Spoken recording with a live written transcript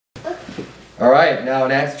All right, now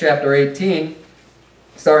in Acts chapter 18,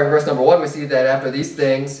 starting verse number 1, we see that after these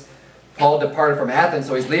things, Paul departed from Athens.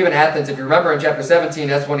 So he's leaving Athens. If you remember in chapter 17,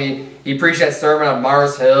 that's when he preached that sermon on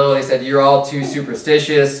Mars Hill. He said, you're all too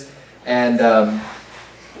superstitious. And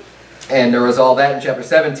there was all that in chapter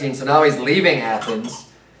 17. So now he's leaving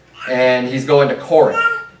Athens, and he's going to Corinth.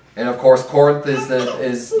 And of course, Corinth is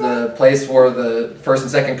the place where the 1st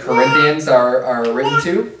and 2nd Corinthians are written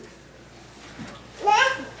to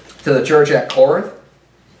the church at Corinth.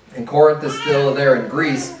 And Corinth is still there in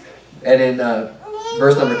Greece. And in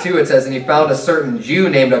verse number 2 it says, and he found a certain Jew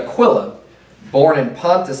named Aquila, born in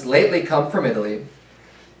Pontus, lately come from Italy,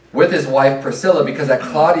 with his wife Priscilla, because that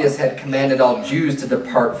Claudius had commanded all Jews to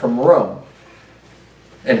depart from Rome,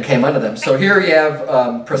 and came unto them. So here you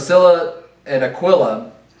have Priscilla and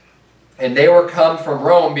Aquila, and they were come from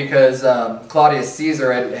Rome because Claudius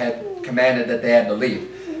Caesar had commanded that they had to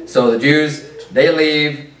leave. So the Jews, they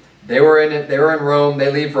leave. They were in Rome.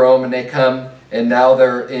 They leave Rome, and they come, and now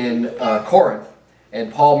they're in Corinth.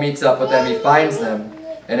 And Paul meets up with them. He finds them,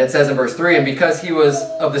 and it says in verse 3, and because he was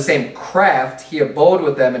of the same craft, he abode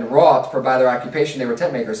with them and wrought, for by their occupation they were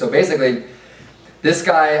tent makers. So basically, this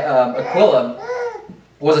guy Aquila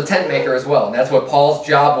was a tent maker as well. And that's what Paul's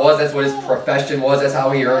job was. That's what his profession was. That's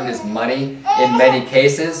how he earned his money in many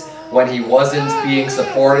cases. When he wasn't being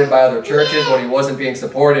supported by other churches, when he wasn't being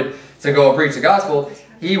supported to go and preach the gospel,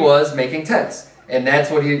 he was making tents. And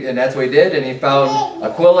that's what he did. And he found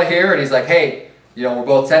Aquila here, and he's like, hey, you know, we're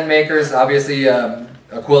both tent makers. Obviously,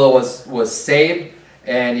 Aquila was saved,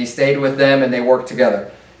 and he stayed with them, and they worked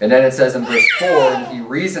together. And then it says in verse 4, and he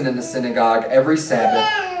reasoned in the synagogue every Sabbath,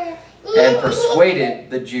 and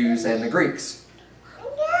persuaded the Jews and the Greeks.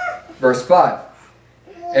 Verse 5.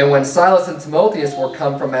 And when Silas and Timotheus were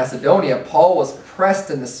come from Macedonia, Paul was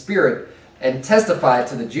pressed in the Spirit, and testified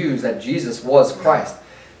to the Jews that Jesus was Christ.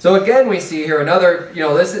 So again, we see here another, you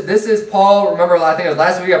know, this is Paul. Remember, I think it was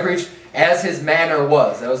last week I preached, as his manner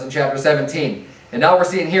was. That was in chapter 17. And now we're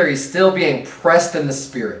seeing here, he's still being pressed in the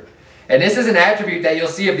Spirit. And this is an attribute that you'll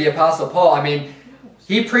see of the Apostle Paul. I mean,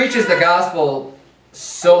 he preaches the gospel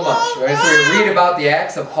so much. Right? So we read about the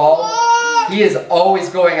Acts of Paul. He is always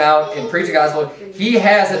going out and preaching the gospel. He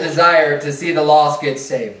has a desire to see the lost get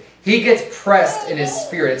saved. He gets pressed in his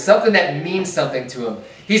spirit. It's something that means something to him.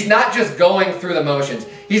 He's not just going through the motions.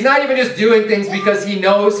 He's not even just doing things because he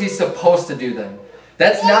knows he's supposed to do them.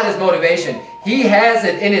 That's not his motivation. He has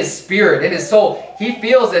it in his spirit, in his soul. He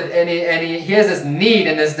feels it, and he has this need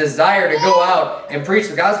and this desire to go out and preach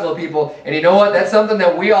the gospel to people. And you know what? That's something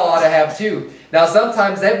that we all ought to have too. Now,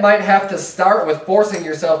 sometimes that might have to start with forcing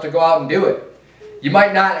yourself to go out and do it. You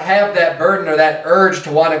might not have that burden or that urge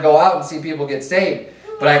to want to go out and see people get saved.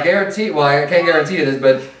 But I guarantee, well, I can't guarantee you this,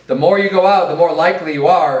 but the more you go out, the more likely you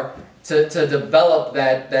are to develop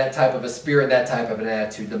that type of a spirit, that type of an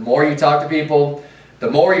attitude. The more you talk to people,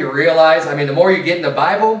 the more you realize, I mean, the more you get in the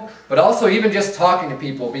Bible, but also even just talking to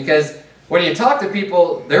people. Because when you talk to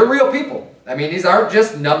people, they're real people. I mean, these aren't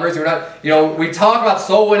just numbers. We're not, you know, we talk about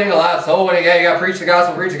soul winning a lot. Soul winning, yeah, you got to preach the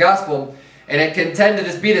gospel. And it can tend to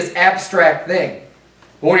just be this abstract thing.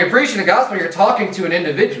 But when you're preaching the gospel, you're talking to an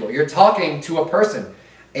individual. You're talking to a person.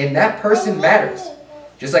 And that person matters.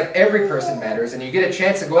 Just like every person matters. And you get a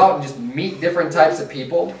chance to go out and just meet different types of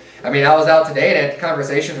people. I mean, I was out today and had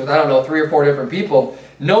conversations with, I don't know, 3 or 4 different people.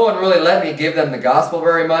 No one really let me give them the gospel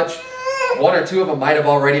very much. 1 or 2 of them might have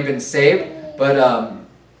already been saved. But,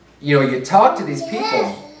 you know, you talk to these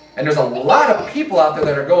people, and there's a lot of people out there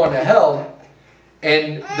that are going to hell.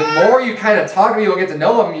 And the more you kind of talk to people, get to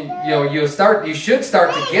know them, you should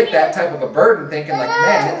start to get that type of a burden, thinking like,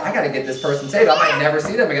 man, I got to get this person saved. I might never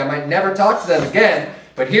see them again. I might never talk to them again.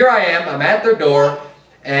 But here I am. I'm at their door,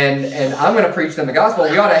 and I'm going to preach them the gospel.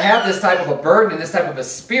 We ought to have this type of a burden and this type of a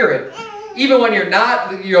spirit, even when you're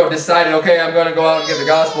not, you know, decided, okay, I'm going to go out and give the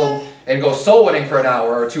gospel and go soul winning for an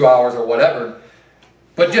hour or 2 hours or whatever.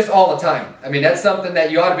 But just all the time. I mean, that's something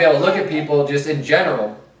that you ought to be able to look at people just in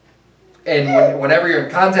general. And whenever you're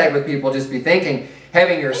in contact with people, just be thinking,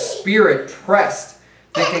 having your spirit pressed,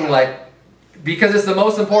 thinking like, because it's the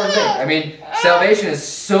most important thing. I mean, salvation is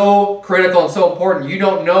so critical and so important. You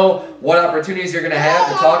don't know what opportunities you're going to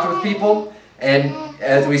have to talk with people. And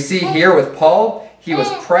as we see here with Paul, he was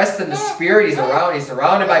pressed in the spirit. He's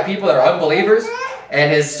surrounded by people that are unbelievers,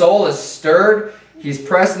 and his soul is stirred. He's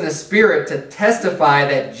pressed in the spirit to testify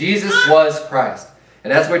that Jesus was Christ.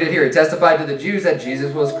 And that's what he did here. He testified to the Jews that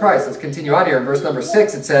Jesus was Christ. Let's continue on here. In verse number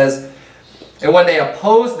 6 it says, and when they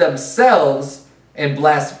opposed themselves and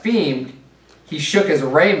blasphemed, he shook his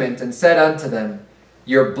raiment and said unto them,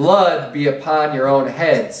 your blood be upon your own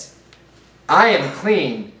heads. I am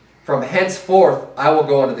clean. from henceforth I will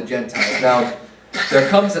go unto the Gentiles. Now, there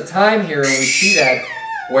comes a time here, and we see that,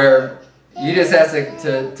 where you just have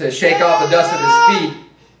to shake off the dust of his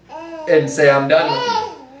feet and say, I'm done with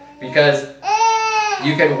you. Because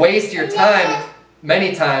you can waste your time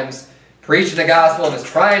many times preaching the gospel and just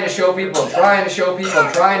trying to show people and trying to show people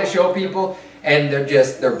and trying to show people, and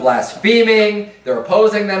they're blaspheming, they're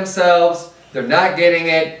opposing themselves, they're not getting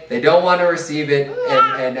it, they don't want to receive it,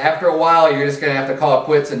 and after a while you're just going to have to call it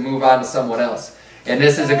quits and move on to someone else. And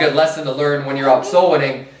this is a good lesson to learn when you're out soul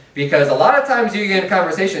winning, because a lot of times you get in a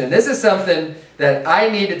conversation, and this is something that I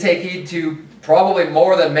need to take heed to probably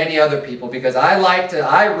more than many other people, because I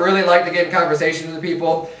really like to get in conversations with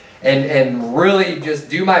people and really just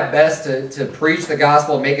do my best to preach the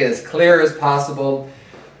gospel and make it as clear as possible.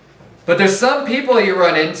 But there's some people you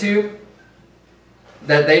run into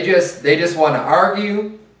that they just want to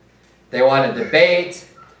argue, they want to debate,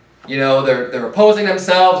 you know, they're opposing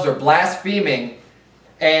themselves, they're blaspheming,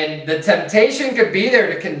 and the temptation could be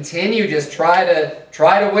there to continue just try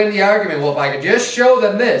to win the argument. Well, if I could just show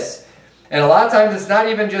them this. And a lot of times it's not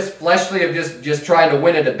even just fleshly of just trying to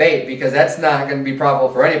win a debate, because that's not going to be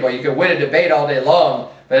profitable for anybody. You can win a debate all day long,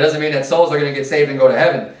 but it doesn't mean that souls are going to get saved and go to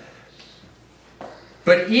heaven.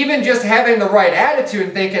 But even just having the right attitude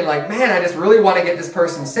and thinking like, man, I just really want to get this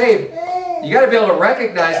person saved, you got to be able to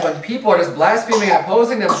recognize when people are just blaspheming and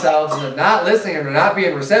opposing themselves and they're not listening and they're not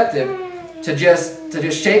being receptive, to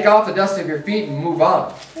just shake off the dust of your feet and move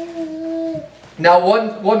on. Now,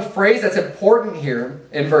 one phrase that's important here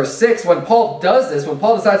in verse 6, when Paul does this, when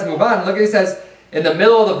Paul decides to move on, look what he says in the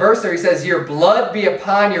middle of the verse there. He says, your blood be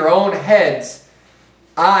upon your own heads,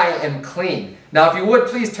 I am clean. Now, if you would,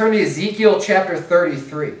 please turn to Ezekiel chapter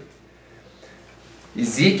 33.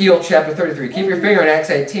 Ezekiel chapter 33. Keep your finger in Acts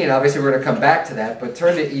 18. Obviously, we're going to come back to that. But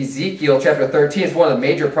turn to Ezekiel chapter 13. It's one of the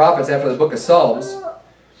major prophets after the book of Psalms.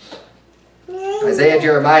 Isaiah,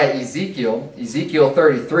 Jeremiah, Ezekiel. Ezekiel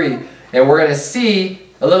 33. And we're going to see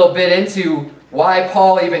a little bit into why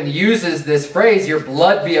Paul even uses this phrase, your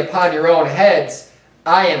blood be upon your own heads,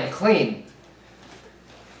 I am clean.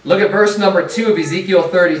 Look at verse number 2 of Ezekiel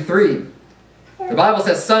 33. The Bible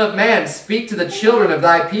says, Son of man, speak to the children of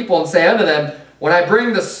thy people, and say unto them, when I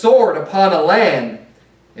bring the sword upon a land,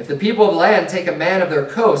 if the people of the land take a man of their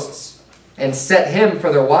coasts, and set him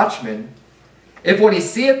for their watchman, if when he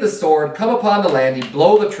seeth the sword come upon the land, he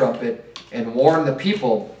blow the trumpet, and warn the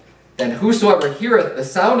people, then whosoever heareth the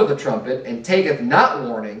sound of the trumpet, and taketh not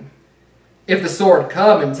warning, if the sword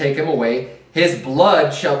come and take him away, his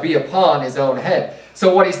blood shall be upon his own head.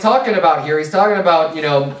 So what he's talking about here, he's talking about, you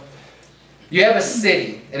know, you have a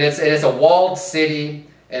city, and it's a walled city,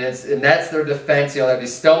 and that's their defense. You know, they have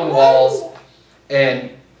these stone walls,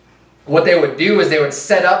 and what they would do is they would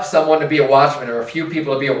set up someone to be a watchman, or a few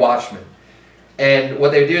people to be a watchman. And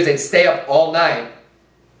what they would do is they'd stay up all night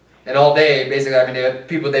and all day, basically. I mean,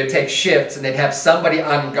 they would take shifts, and they'd have somebody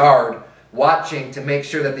on guard watching to make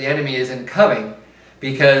sure that the enemy isn't coming.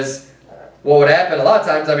 Because what would happen a lot of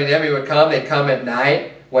times, I mean, the enemy would come, they'd come at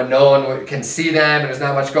night when no one can see them and there's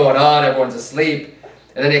not much going on, everyone's asleep,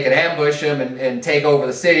 and then they could ambush them and take over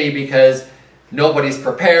the city because nobody's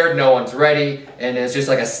prepared, no one's ready, and it's just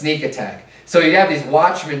like a sneak attack. So you'd have these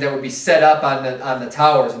watchmen that would be set up on the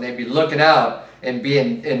towers, and they'd be looking out and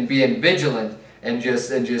being vigilant, and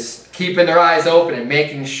just keeping their eyes open and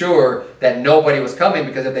making sure that nobody was coming,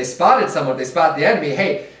 because if they spotted someone, if they spot the enemy,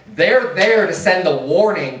 hey, they're there to send the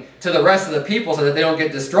warning to the rest of the people so that they don't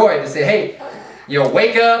get destroyed, to say, hey, you know,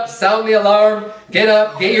 wake up, sound the alarm, get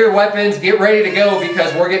up, get your weapons, get ready to go,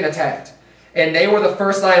 because we're getting attacked. And they were the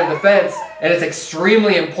first line of defense, and it's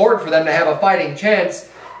extremely important for them to have a fighting chance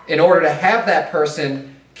in order to have that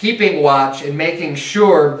person keeping watch and making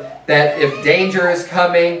sure that if danger is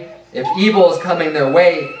coming, if evil is coming their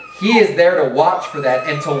way, he is there to watch for that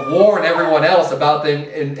and to warn everyone else about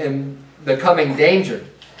the coming danger.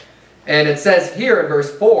 And it says here in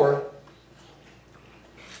verse 4,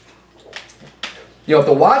 you know, if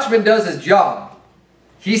the watchman does his job,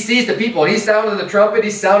 he sees the people, and he's sounding the trumpet,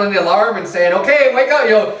 he's sounding the alarm and saying, okay, wake up,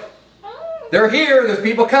 you know, they're here, there's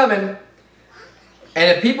people coming.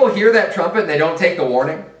 And if people hear that trumpet and they don't take the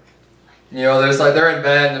warning, you know, they're in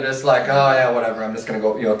bed and they're just like, oh yeah, whatever, I'm just going to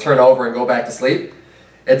go, you know, turn over and go back to sleep.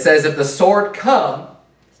 It says, if the sword come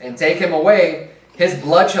and take him away, his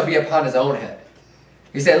blood shall be upon his own head.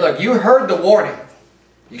 He said, look, you heard the warning.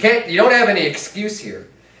 You don't have any excuse here.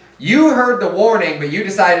 You heard the warning, but you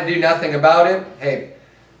decided to do nothing about it. Hey,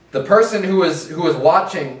 the person who was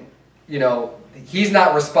watching, you know, he's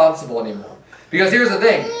not responsible anymore. Because here's the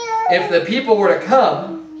thing. If the people were to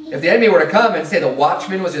come, if the enemy were to come and say the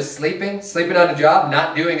watchman was just sleeping on the job,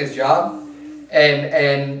 not doing his job,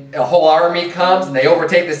 and a whole army comes and they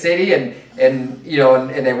overtake the city and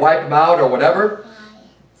they wipe them out or whatever,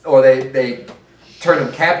 or they turn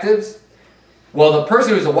them captives. Well, the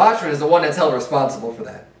person who's a watchman is the one that's held responsible for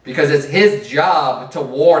that, because it's his job to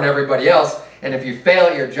warn everybody else. And if you fail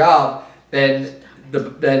at your job, then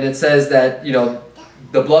it says that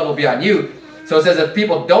the blood will be on you. So it says if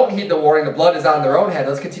people don't heed the warning, the blood is on their own head.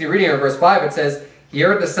 Let's continue reading in verse 5. It says, "He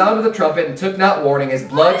heard the sound of the trumpet and took not warning. His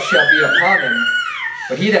blood shall be upon him.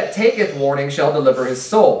 But he that taketh warning shall deliver his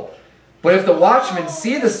soul. But if the watchmen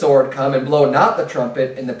see the sword come and blow not the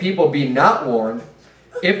trumpet, and the people be not warned,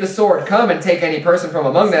 if the sword come and take any person from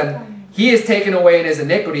among them, he is taken away in his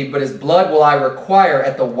iniquity, but his blood will I require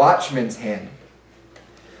at the watchman's hand.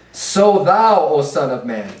 So thou, O son of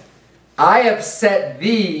man, I have set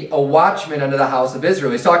thee a watchman unto the house of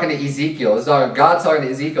Israel." He's talking to Ezekiel. God's talking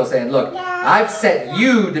to Ezekiel saying, look, I've set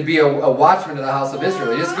you to be a watchman to the house of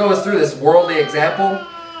Israel. He just goes through this worldly example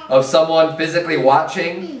of someone physically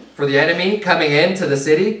watching for the enemy coming into the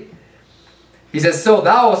city. He says, "So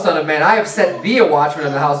thou, O son of man, I have set thee a watchman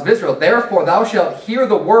in the house of Israel. Therefore thou shalt hear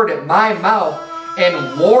the word at my mouth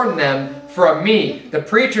and warn them from me." The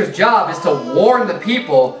preacher's job is to warn the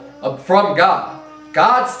people from God.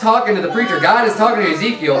 God's talking to the preacher. God is talking to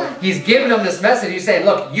Ezekiel. He's giving him this message. He's saying,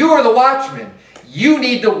 look, you are the watchman. You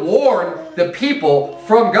need to warn the people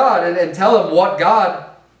from God and tell them what God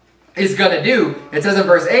is going to do. It says in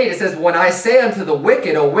verse 8, it says, "When I say unto the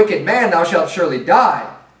wicked, O wicked man, thou shalt surely die.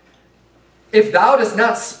 If thou dost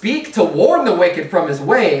not speak to warn the wicked from his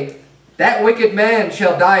way, that wicked man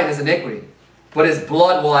shall die in his iniquity. But his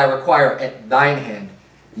blood will I require at thine hand.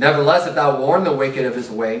 Nevertheless, if thou warn the wicked of his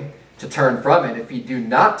way, to turn from it, if he do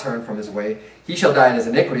not turn from his way, he shall die in his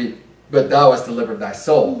iniquity, but thou hast delivered thy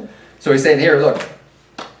soul." So he's saying here, look,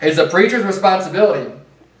 it's a preacher's responsibility,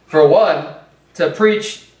 for one, to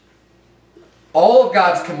preach all of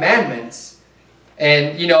God's commandments.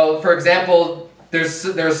 And, for example, there's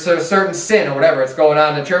a certain sin or whatever it's going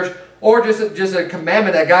on in the church, or just a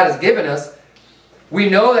commandment that God has given us. We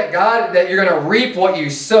know that you're going to reap what you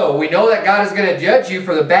sow. We know that God is going to judge you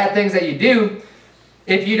for the bad things that you do.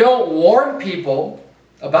 If you don't warn people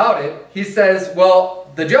about it, he says, well,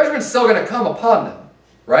 the judgment's still going to come upon them,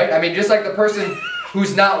 right? I mean, just like the person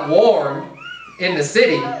who's not warned in the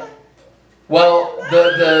city, well,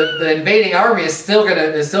 the invading army is still going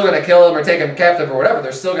to kill them or take them captive or whatever.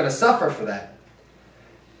 They're still going to suffer for that.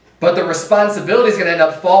 But the responsibility is going to end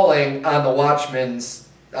up falling on the watchman's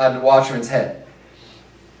head.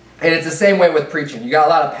 And it's the same way with preaching. You got a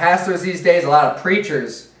lot of pastors these days, a lot of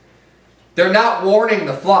preachers. They're not warning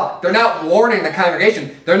the flock. They're not warning the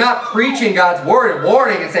congregation. They're not preaching God's word and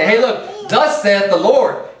warning and saying, hey, look, thus saith the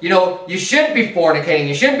Lord. You shouldn't be fornicating.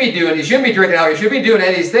 You shouldn't be drinking alcohol. You shouldn't be doing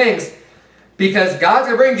any of these things because God's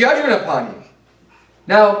going to bring judgment upon you.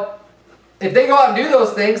 Now, if they go out and do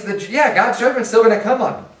those things, God's judgment's still going to come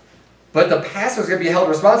on them. But the pastor's going to be held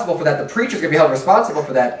responsible for that. The preacher's going to be held responsible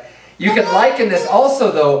for that. You can liken this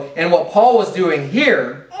also, though, in what Paul was doing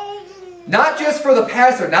here. Not just for the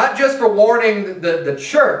pastor, not just for warning the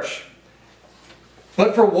church,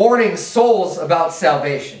 but for warning souls about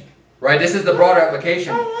salvation. Right? This is the broader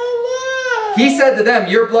application. He said to them,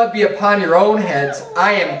 your blood be upon your own heads.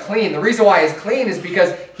 I am clean. The reason why he's clean is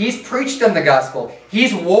because he's preached them the gospel.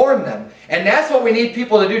 He's warned them. And that's what we need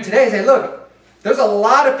people to do today. Say, look, there's a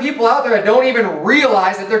lot of people out there that don't even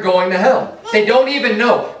realize that they're going to hell. They don't even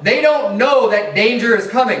know. They don't know that danger is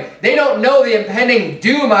coming. They don't know the impending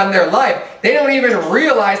doom on their life. They don't even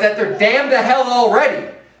realize that they're damned to hell already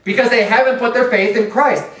because they haven't put their faith in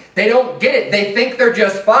Christ. They don't get it. They think they're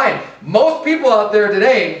just fine. Most people out there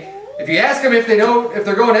today, if you ask them if they know if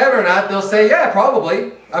they're going to heaven or not, they'll say, yeah,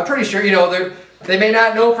 probably. I'm pretty sure. They may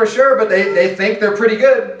not know for sure, but they think they're pretty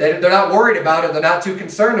good. They're not worried about it. They're not too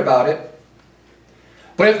concerned about it.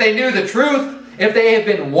 But if they knew the truth, if they had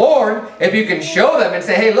been warned, if you can show them and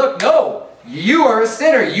say, hey, look, no, you are a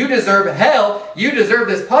sinner. You deserve hell. You deserve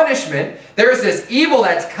this punishment. There's this evil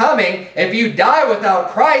that's coming. If you die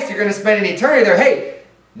without Christ, you're going to spend an eternity there. Hey,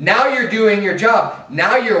 now you're doing your job.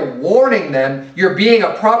 Now you're warning them. You're being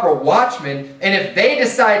a proper watchman. And if they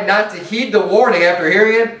decide not to heed the warning after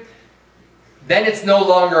hearing it, then it's no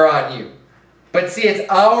longer on you. But see, it's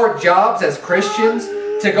our jobs as Christians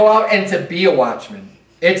to go out and to be a watchman.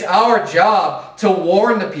 It's our job to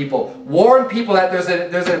warn the people. Warn people that there's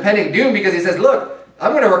an impending doom because he says, look,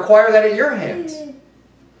 I'm going to require that at your hands.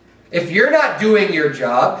 If you're not doing your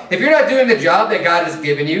job, if you're not doing the job that God has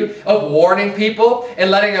given you of warning people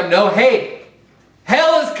and letting them know, hey,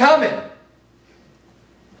 hell is coming.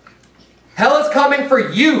 Hell is coming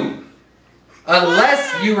for you.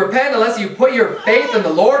 Unless you repent, unless you put your faith in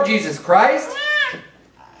the Lord Jesus Christ,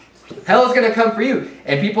 Hell is going to come for you.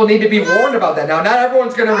 And people need to be warned about that. Now, not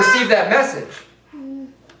everyone's going to receive that message.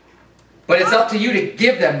 But it's up to you to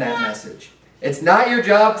give them that message. It's not your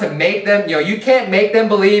job to make them, you can't make them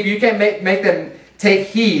believe. You can't make them take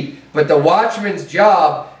heed. But the watchman's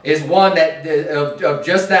job is one of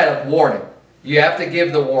just that, of warning. You have to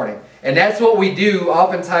give the warning. And that's what we do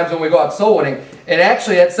oftentimes when we go out soul winning. And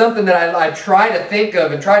actually, that's something that I try to think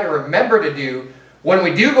of and try to remember to do when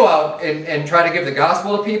we do go out and try to give the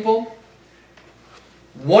gospel to people.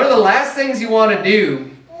 One of the last things you want to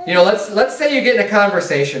do, let's say you get in a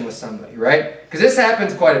conversation with somebody, right? Because this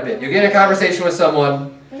happens quite a bit. You get in a conversation with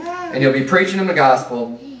someone, and you'll be preaching them the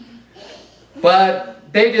gospel, but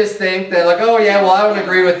they just think that, like, oh yeah, well, I don't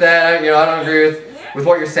agree with that. I don't agree with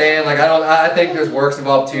what you're saying. Like, I think there's works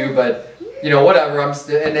involved too, but whatever.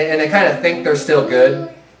 And they kind of think they're still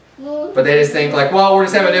good, but they just think like, well, we're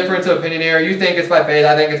just having a difference of opinion here. You think it's by faith,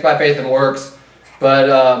 I think it's by faith and works. But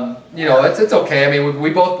it's okay. I mean, we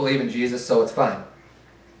both believe in Jesus, so it's fine.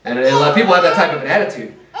 And a lot of people have that type of an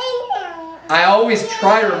attitude. I always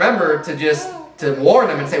try to remember to warn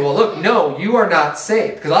them and say, well, look, no, you are not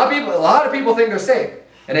saved. Because a lot of people think they're saved.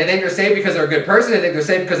 And they think they're saved because they're a good person. They think they're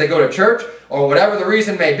saved because they go to church or whatever the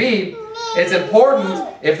reason may be. It's important,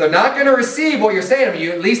 if they're not going to receive what you're saying to them,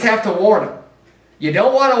 you at least have to warn them. You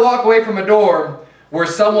don't want to walk away from a door where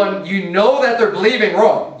someone, that they're believing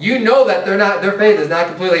wrong. That their faith is not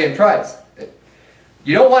completely in Christ.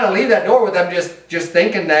 You don't want to leave that door with them just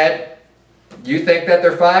thinking that you think that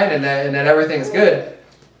they're fine and that everything's good.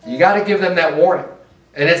 You got to give them that warning.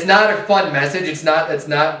 And it's not a fun message. It's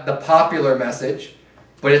not the popular message.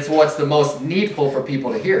 But it's what's the most needful for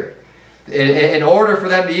people to hear. In order for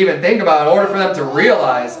them to even think about it, in order for them to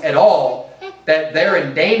realize at all that they're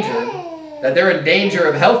in danger,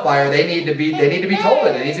 of hellfire, they need to be told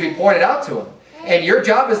it. It needs to be pointed out to them. And your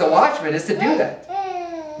job as a watchman is to do that.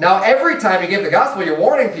 Now, every time you give the gospel, you're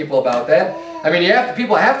warning people about that. I mean,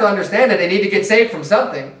 people have to understand that they need to get saved from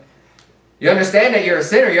something. You understand that you're a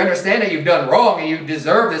sinner. You understand that you've done wrong and you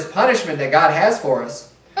deserve this punishment that God has for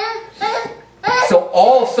us. So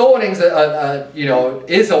all soul winning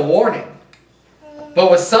is a warning. But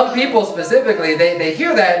with some people specifically, they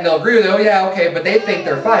hear that and they'll agree with it. Oh yeah, okay, but they think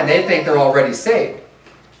they're fine. They think they're already saved.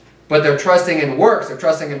 But they're trusting in works. They're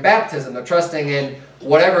trusting in baptism. They're trusting in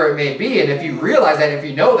whatever it may be. And if you realize that, if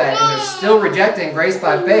you know that, and they're still rejecting grace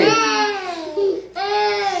by faith,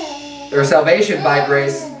 or salvation by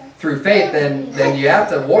grace through faith, then you have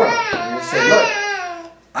to warn them. You say, look,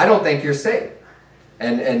 I don't think you're saved.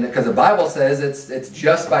 And because the Bible says it's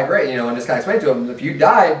just by grace, and just kind of explain to them, if you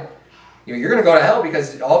died, you're going to go to hell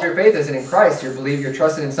because all of your faith isn't in Christ. You're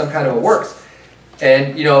trusting in some kind of a works.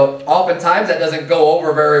 And, oftentimes that doesn't go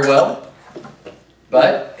over very well.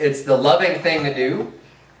 But it's the loving thing to do.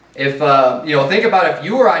 If, think about if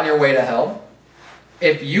you were on your way to hell.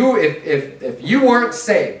 If you weren't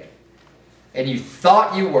saved, and you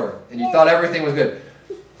thought you were, and you thought everything was good,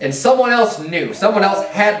 and someone else knew, someone else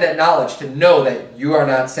had that knowledge to know that you are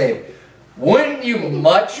not saved, wouldn't you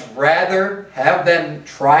much rather have them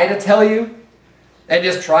try to tell you, and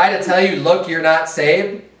just try to tell you, look, you're not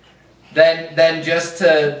saved, than just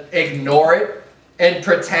to ignore it and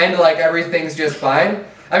pretend like everything's just fine?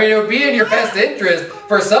 I mean, it would be in your best interest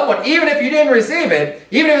for someone, even if you didn't receive it,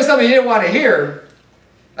 even if it's something you didn't want to hear.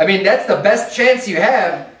 I mean, that's the best chance you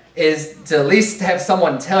have, is to at least have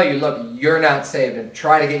someone tell you, look, you're not saved, and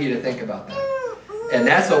try to get you to think about that. And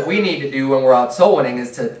that's what we need to do when we're out soul winning,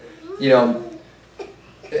 is to,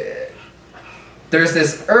 there's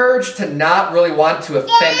this urge to not really want to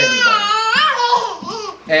offend anybody.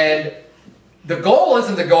 And the goal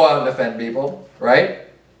isn't to go out and offend people, right?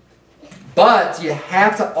 But you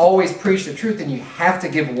have to always preach the truth, and you have to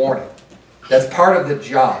give warning. That's part of the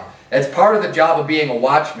job. That's part of the job of being a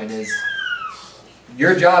watchman, is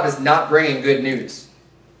your job is not bringing good news.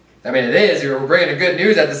 I mean, it is. You're bringing the good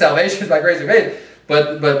news that the salvation is by grace through faith.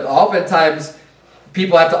 But oftentimes,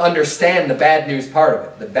 people have to understand the bad news part of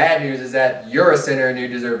it. The bad news is that you're a sinner and you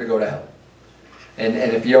deserve to go to hell. And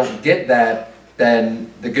if you don't get that, then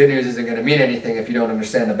the good news isn't going to mean anything if you don't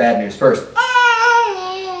understand the bad news first.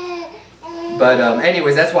 But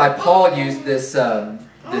anyways, that's why Paul used this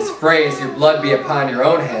phrase, your blood be upon your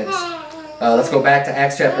own heads. Let's go back to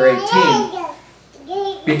Acts chapter 18.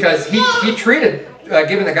 Because he treated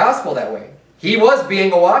giving the gospel that way. He was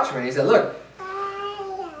being a watchman. He said, look,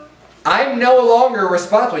 I'm no longer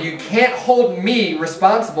responsible. You can't hold me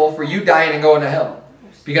responsible for you dying and going to hell.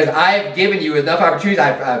 Because I've given you enough opportunities.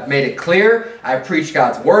 I've made it clear. I've preached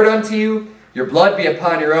God's word unto you. Your blood be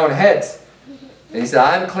upon your own heads. And he said,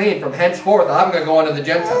 I'm clean. From henceforth, I'm going to go unto the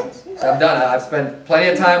Gentiles. So I'm done. I've spent plenty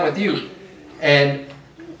of time with you. And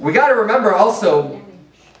we got to remember also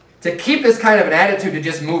to keep this kind of an attitude to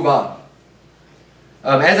just move on.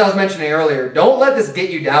 As I was mentioning earlier, don't let this get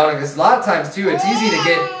you down, because a lot of times too, it's easy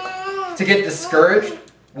to get discouraged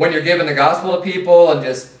when you're giving the gospel to people and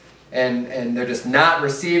they're just not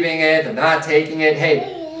receiving it, they're not taking it.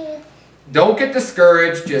 Hey, don't get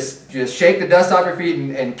discouraged. Just shake the dust off your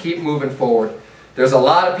feet and keep moving forward. There's a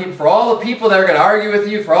lot of people, for all the people that are going to argue with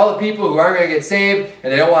you, for all the people who aren't going to get saved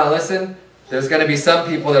and they don't want to listen, there's going to be some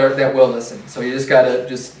people that will listen. So you just got to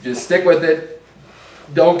just stick with it.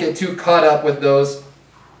 Don't get too caught up with those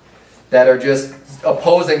that are just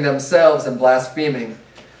opposing themselves and blaspheming,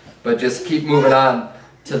 but just keep moving on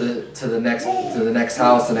to the next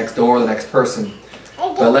house, the next door, the next person.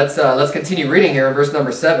 But let's continue reading here in verse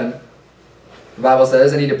number 7. The Bible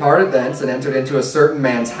says, "And he departed thence and entered into a certain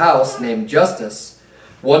man's house named Justus,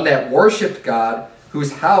 one that worshipped God,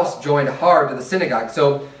 whose house joined hard to the synagogue."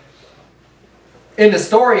 So in the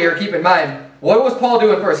story here, keep in mind, what was Paul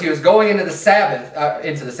doing first? He was going into the Sabbath.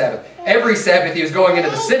 Every Sabbath he was going into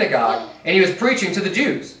the synagogue and he was preaching to the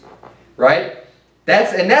Jews, right?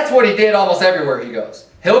 That's what he did almost everywhere he goes.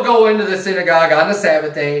 He'll go into the synagogue on the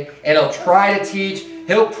Sabbath day and he'll try to teach.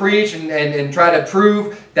 He'll preach and try to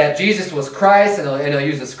prove that Jesus was Christ, and he'll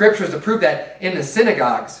use the scriptures to prove that in the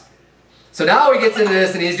synagogues. So now he gets into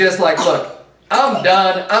this and he's just like, look, I'm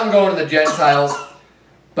done. I'm going to the Gentiles.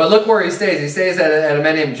 But look where he stays. He stays at a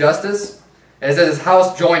man named Justus. And it says his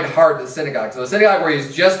house joined hard to the synagogue. So the synagogue where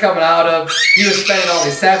he's just coming out of, he was spending all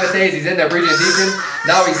these Sabbath days, he's in there preaching and teaching.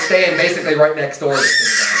 Now he's staying basically right next door to the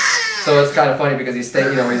synagogue. So it's kind of funny because he's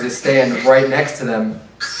just staying right next to them.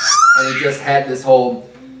 And he just had this whole,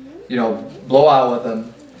 blowout with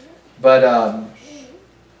them. But,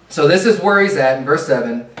 so this is where he's at in verse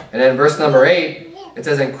 7. And then in verse number 8, it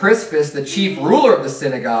says, "And Crispus, the chief ruler of the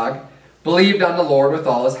synagogue, believed on the Lord with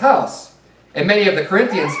all his house. And many of the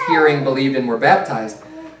Corinthians, hearing, believed and were baptized."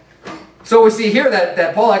 So we see here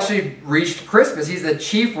that Paul actually reached Crispus. He's the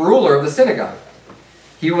chief ruler of the synagogue.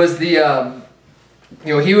 He was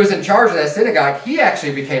he was in charge of that synagogue. He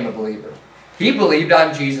actually became a believer. He believed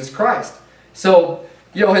on Jesus Christ. So,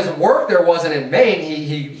 his work there wasn't in vain.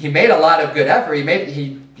 He made a lot of good effort.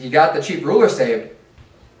 He got the chief ruler saved.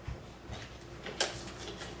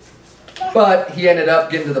 But he ended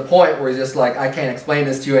up getting to the point where he's just like, I can't explain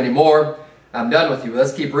this to you anymore. I'm done with you.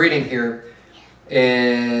 Let's keep reading here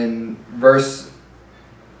in verse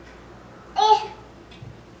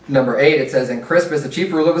number 8. It says, "And Crispus, the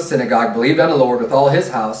chief ruler of the synagogue, believed on the Lord with all his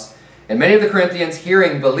house. And many of the Corinthians,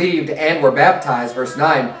 hearing, believed and were baptized." Verse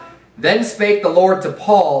 9. "Then spake the Lord to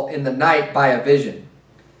Paul in the night by a vision.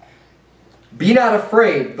 Be not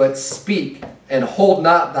afraid, but speak, and hold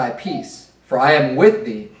not thy peace. For I am with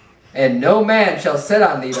thee, and no man shall set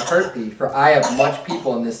on thee to hurt thee, for I have much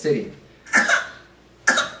people in this city."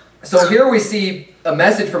 So here we see a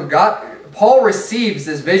message from God. Paul receives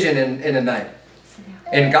this vision in the night.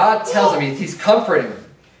 And God tells him, he's comforting him.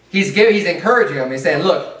 He's encouraging him. He's saying,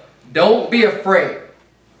 look, don't be afraid.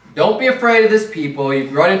 Don't be afraid of this people.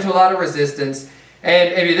 You've run into a lot of resistance.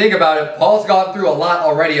 And if you think about it, Paul's gone through a lot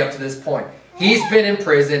already up to this point. He's been in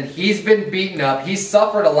prison. He's been beaten up. He's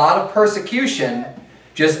suffered a lot of persecution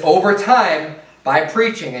just over time by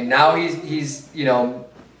preaching. And now he's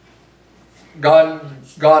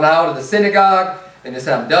gone out of the synagogue and just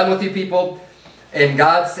said, I'm done with you people. And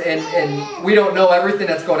and we don't know everything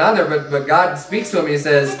that's going on there, but God speaks to him and he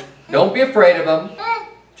says, don't be afraid of them.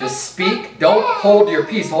 Just speak. Don't hold your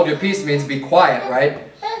peace. Hold your peace means be quiet, right?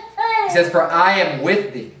 He says, for I am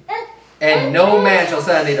with thee, and no man shall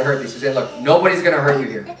set on thee to hurt thee. So he said, look, nobody's going to hurt you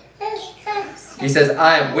here. He says,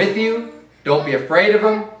 I am with you. Don't be afraid of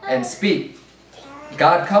them, and speak.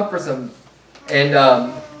 God comforts them.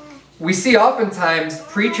 And we see oftentimes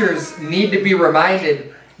preachers need to be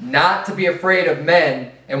reminded not to be afraid of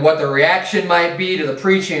men and what the reaction might be to the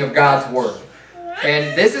preaching of God's word.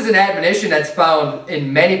 And this is an admonition that's found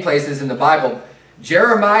in many places in the Bible.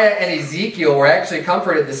 Jeremiah and Ezekiel were actually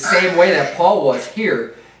comforted the same way that Paul was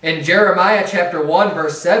here. In Jeremiah chapter 1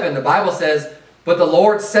 verse 7, the Bible says, But the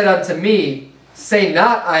Lord said unto me, Say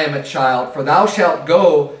not, I am a child, for thou shalt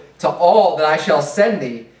go to all that I shall send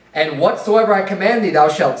thee, and whatsoever I command thee thou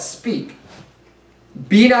shalt speak.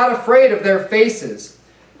 Be not afraid of their faces,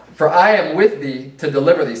 for I am with thee to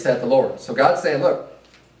deliver thee, saith the Lord. So God's saying, look,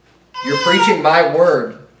 you're preaching my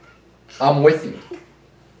word. I'm with you.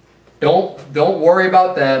 Don't worry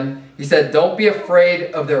about them. He said, don't be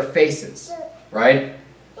afraid of their faces, right?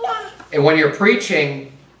 And when you're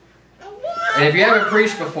preaching, and if you haven't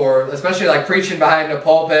preached before, especially like preaching behind a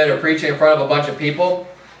pulpit or preaching in front of a bunch of people,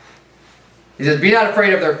 he says, be not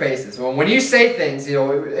afraid of their faces. When you say things,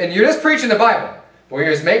 and you're just preaching the Bible, when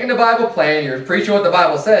you're just making the Bible plain, you're preaching what the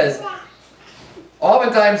Bible says,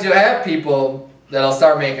 oftentimes you'll have people that'll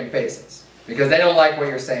start making faces because they don't like what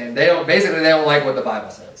you're saying. Basically, they don't like what the Bible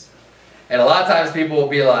says. And a lot of times people will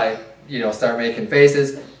be like, start making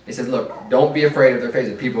faces. He says, look, don't be afraid of their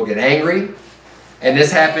faces. People get angry. And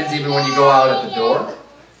this happens even when you go out at the door.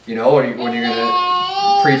 When you're going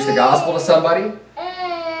to preach the gospel to somebody.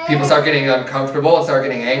 People start getting uncomfortable and start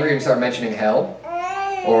getting angry and start mentioning hell.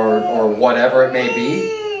 Or whatever it may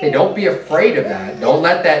be. Hey, don't be afraid of that. Don't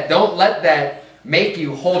let that make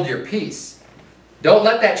you hold your peace. Don't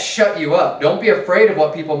let that shut you up. Don't be afraid of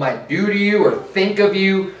what people might do to you or think of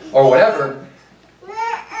you or whatever.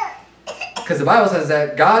 Because the Bible says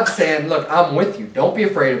that God's saying, look, I'm with you. Don't be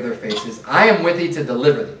afraid of their faces. I am with you to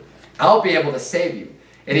deliver them. I'll be able to save you.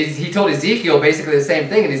 And he told Ezekiel basically the same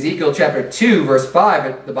thing. In Ezekiel chapter 2, verse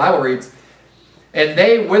 5, the Bible reads, and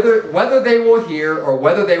they, whether they will hear or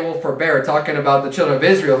whether they will forbear, talking about the children of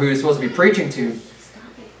Israel who he's supposed to be preaching to,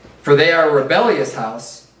 for they are a rebellious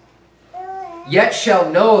house, yet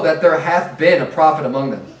shall know that there hath been a prophet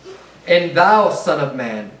among them. And thou, son of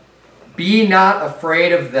man, be not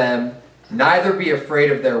afraid of them, neither be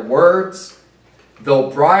afraid of their words, though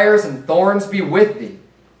briars and thorns be with thee,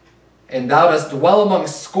 and thou dost dwell among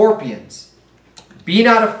scorpions. Be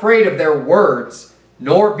not afraid of their words,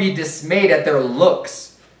 nor be dismayed at their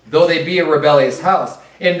looks, though they be a rebellious house.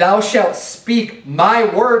 And thou shalt speak my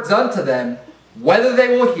words unto them, whether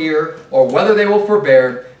they will hear or whether they will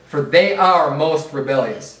forbear, for they are most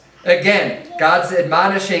rebellious. Again, God's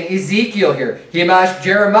admonishing Ezekiel here. He admonished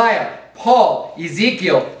Jeremiah, Paul,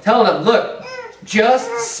 Ezekiel, telling them, look, just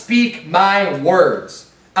speak my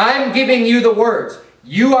words. I'm giving you the words.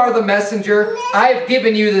 You are the messenger. I've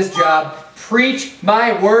given you this job. Preach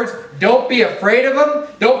my words. Don't be afraid of them.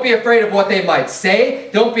 Don't be afraid of what they might say.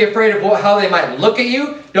 Don't be afraid of how they might look at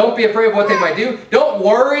you. Don't be afraid of what they might do. Don't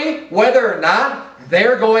worry whether or not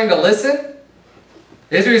they're going to listen.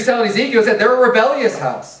 This is what he's telling Ezekiel. He said they're a rebellious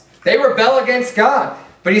house. They rebel against God.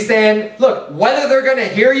 But he's saying, look, whether they're going to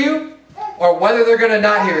hear you or whether they're going to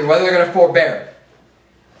not hear you, whether they're going to forbear.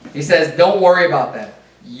 He says, don't worry about that.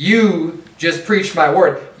 You just preach my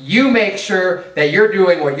word. You make sure that you're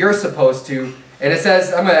doing what you're supposed to. And it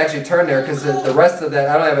says, I'm going to actually turn there because the rest of that,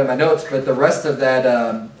 I don't have it in my notes, but the rest of that,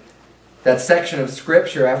 that section of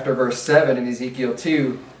Scripture after verse 7 in Ezekiel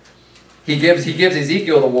 2, he gives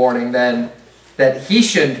Ezekiel the warning then that he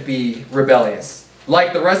shouldn't be rebellious,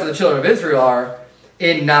 like the rest of the children of Israel are,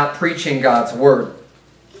 in not preaching God's word.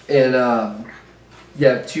 In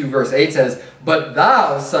 2 verse 8 says, but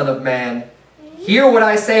thou, son of man, hear what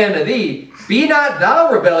I say unto thee. Be not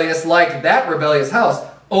thou rebellious like that rebellious house.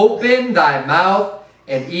 Open thy mouth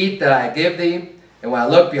and eat that I give thee. And when I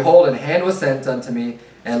looked, behold, an hand was sent unto me,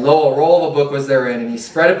 and lo, a roll of a book was therein, and he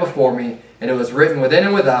spread it before me, and it was written within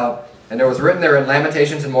and without, and there was written therein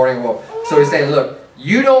lamentations and mourning and woe. So he's saying, look,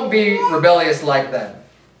 you don't be rebellious like them.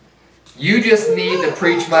 You just need to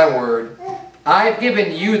preach my word. I've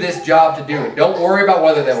given you this job to do it. Don't worry about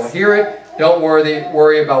whether they will hear it. Don't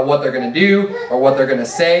worry about what they're going to do or what they're going to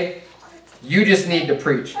say. You just need to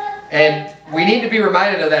preach. And we need to be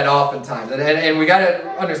reminded of that oftentimes. And we got to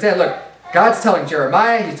understand, look, God's telling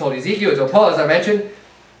Jeremiah, he's told Ezekiel, he's told Paul, as I mentioned.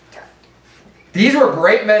 These were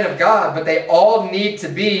great men of God, but they all need to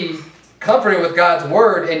be comforted with God's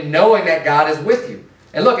word and knowing that God is with you.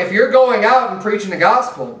 And look, if you're going out and preaching the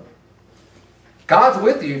gospel, God's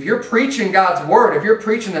with you. If you're preaching God's word, if you're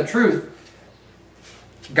preaching the truth,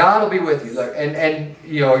 God will be with you. Look, and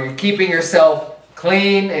you're keeping yourself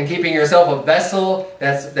clean and keeping yourself a vessel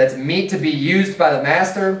that's meet to be used by the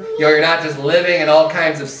master. You're not just living in all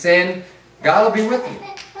kinds of sin. God will be with you.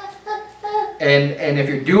 And if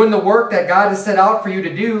you're doing the work that God has set out for you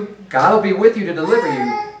to do, God will be with you to deliver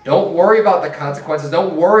you. Don't worry about the consequences.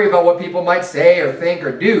 Don't worry about what people might say or think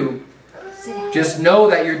or do. Just know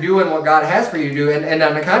that you're doing what God has for you to do. And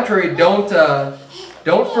on the contrary, don't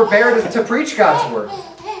forbear to preach God's word.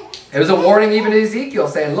 It was a warning even to Ezekiel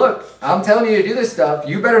saying, look, I'm telling you to do this stuff.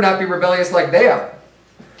 You better not be rebellious like they are.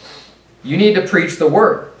 You need to preach the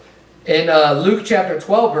word. In Luke chapter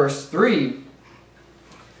 12, verse 3,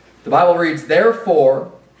 the Bible reads,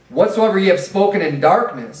 therefore, whatsoever ye have spoken in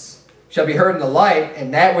darkness shall be heard in the light,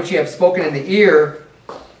 and that which ye have spoken in the ear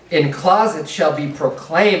in closets shall be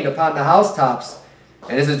proclaimed upon the housetops.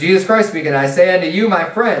 And this is Jesus Christ speaking. I say unto you, my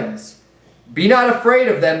friends, be not afraid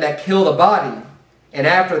of them that kill the body, and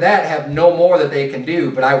after that have no more that they can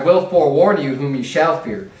do. But I will forewarn you whom ye shall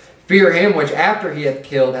fear. Fear him which after he hath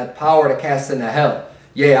killed hath power to cast into hell.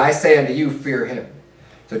 Yea, I say unto you, fear him.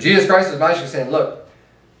 So Jesus Christ was basically saying, look,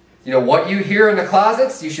 You know, what you hear in the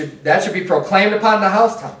closets, that should be proclaimed upon the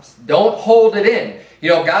housetops. Don't hold it in. You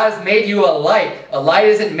know, God has made you a light. A light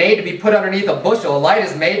isn't made to be put underneath a bushel. A light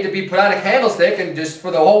is made to be put on a candlestick and just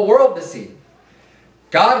for the whole world to see.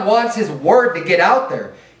 God wants His Word to get out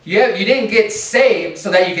there. You didn't get saved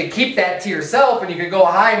so that you could keep that to yourself and you could go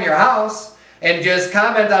high in your house and just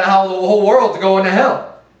comment on how the whole world's going to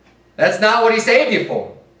hell. That's not what He saved you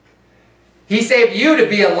for. He saved you to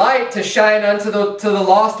be a light to shine unto the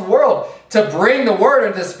lost world, to bring the Word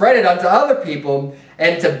and to spread it unto other people,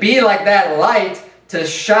 and to be like that light, to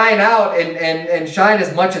shine out and shine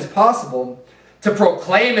as much as possible, to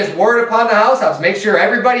proclaim His Word upon the housetops. Make sure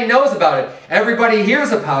everybody knows about it, everybody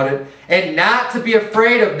hears about it, and not to be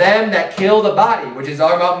afraid of them that kill the body, which is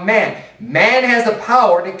all about man. Man has the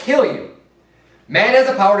power to kill you. Man has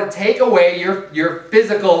the power to take away your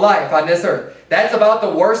physical life on this earth. That's about the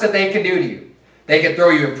worst that they can do to you. They can throw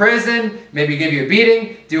you in prison, maybe give you a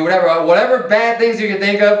beating, do whatever bad things you can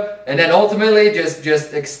think of, and then ultimately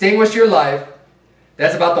just extinguish your life.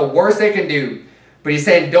 That's about the worst they can do. But He's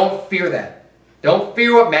saying, don't fear that. Don't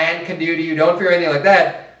fear what man can do to you. Don't fear anything like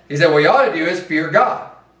that. He said, what you ought to do is fear God.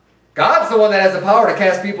 God's the one that has the power to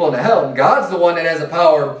cast people into hell. And God's the one that has the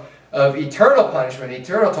power of eternal punishment,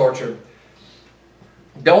 eternal torture.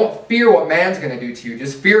 Don't fear what man's going to do to you.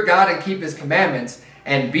 Just fear God and keep His commandments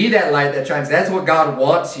and be that light that shines. That's what God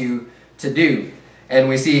wants you to do. And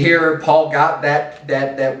we see here Paul got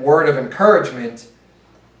that word of encouragement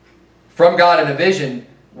from God in a vision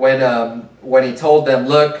when he told them,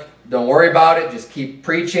 look, don't worry about it. Just keep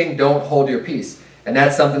preaching. Don't hold your peace. And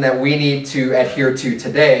that's something that we need to adhere to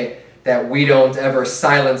today, that we don't ever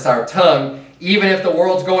silence our tongue, even if the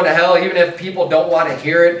world's going to hell, even if people don't want to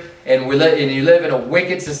hear it, and you live in a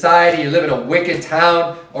wicked society, you live in a wicked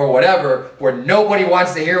town, or whatever, where nobody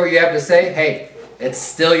wants to hear what you have to say. Hey, it's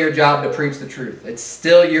still your job to preach the truth. It's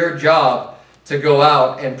still your job to go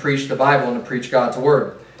out and preach the Bible and to preach God's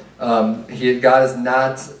Word. God has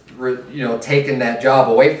not taken that job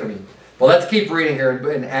away from you. Well, let's keep reading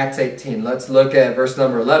here in Acts 18. Let's look at verse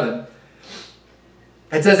number 11.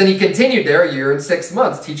 It says, and he continued there a year and 6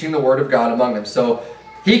 months, teaching the Word of God among them. So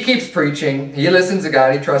he keeps preaching. He listens to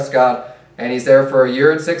God. He trusts God. And he's there for a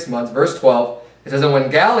year and 6 months. Verse 12, it says, and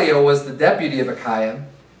when Gallio was the deputy of Achaia,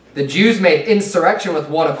 the Jews made insurrection with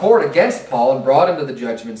one accord against Paul and brought him to the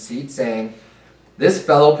judgment seat, saying, this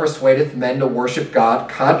fellow persuadeth men to worship God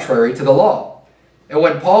contrary to the law. And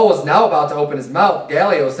when Paul was now about to open his mouth,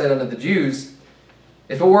 Gallio said unto the Jews,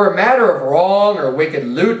 if it were a matter of wrong or wicked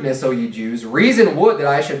lewdness, O ye Jews, reason would that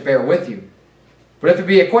I should bear with you. But if it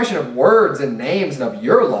be a question of words and names and of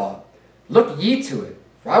your law, look ye to it,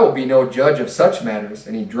 for I will be no judge of such matters.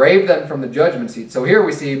 And he drave them from the judgment seat. So here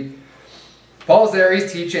we see Paul's there,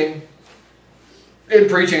 he's teaching and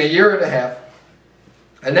preaching a year and a half.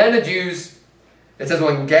 And then the Jews, it says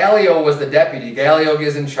when Gallio was the deputy, Gallio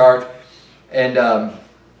is in charge, and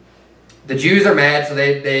the Jews are mad, so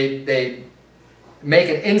they make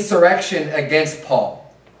an insurrection against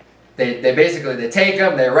Paul. They basically take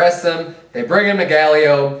him, they arrest him, they bring him to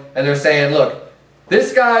Gallio, and they're saying, look,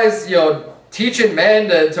 this guy's teaching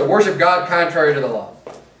men to worship God contrary to the law.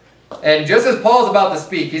 And just as Paul's about to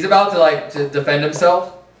speak, he's about to defend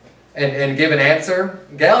himself and give an answer,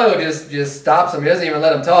 Gallio just stops him. He doesn't even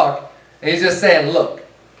let him talk. And he's just saying, look,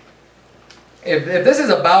 if this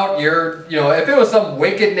is about if it was some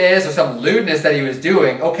wickedness or some lewdness that he was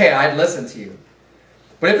doing, okay, I'd listen to you.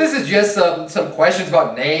 But if this is just some questions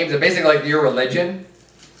about names and basically like your religion,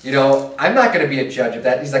 I'm not going to be a judge of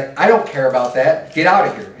that. He's like, I don't care about that. Get out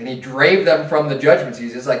of here. And he drave them from the judgment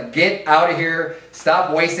seat. He's like, get out of here.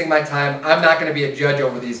 Stop wasting my time. I'm not going to be a judge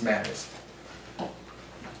over these matters.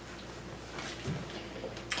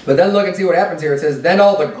 But then look and see what happens here. It says, then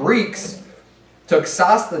all the Greeks took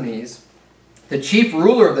Sosthenes, the chief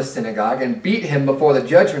ruler of the synagogue, and beat him before the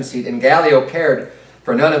judgment seat, and Gallio cared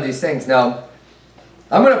for none of these things. Now,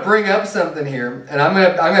 I'm going to bring up something here, and I'm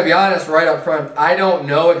going to be honest right up front. I don't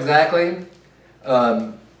know exactly.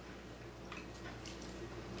 I'll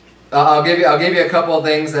give you a couple of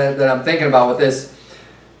things that I'm thinking about with this,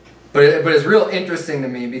 but it's real interesting to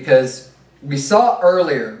me because we saw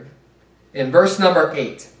earlier in verse number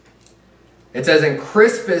 8. It says, and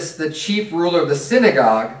Crispus, the chief ruler of the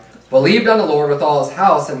synagogue, believed on the Lord with all his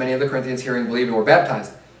house, and many of the Corinthians hearing believed and were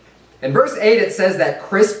baptized. In verse 8 it says that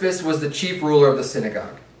Crispus was the chief ruler of the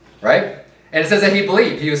synagogue, right? And it says that he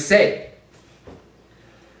believed, he was saved.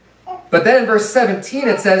 But then in verse 17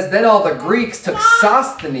 it says, then all the Greeks took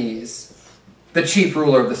Sosthenes, the chief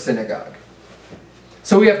ruler of the synagogue.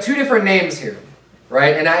 So we have two different names here,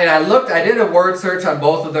 right? And I did a word search on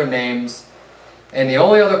both of their names. And the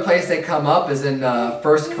only other place they come up is in 1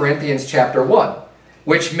 Corinthians chapter 1,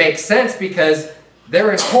 which makes sense because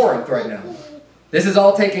they're in Corinth right now. This is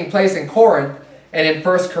all taking place in Corinth, and in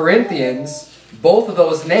 1 Corinthians, both of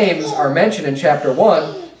those names are mentioned in chapter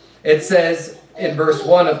 1. It says in verse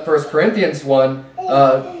 1 of 1 Corinthians 1,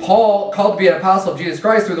 Paul, called to be an apostle of Jesus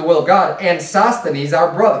Christ through the will of God, and Sosthenes,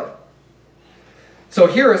 our brother. So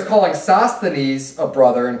here is calling Sosthenes a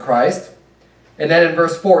brother in Christ. And then in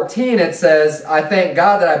verse 14 it says, I thank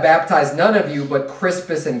God that I baptized none of you but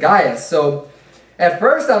Crispus and Gaius. So at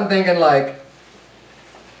first I'm thinking like,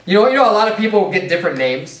 you know, a lot of people get different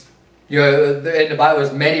names. You know, in the Bible,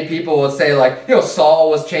 there's many people will say like, you know, Saul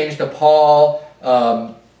was changed to Paul.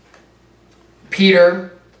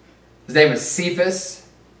 Peter, his name was Cephas,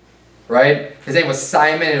 right? His name was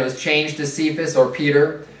Simon, and it was changed to Cephas or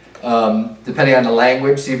Peter, depending on the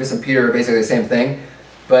language. Cephas and Peter are basically the same thing.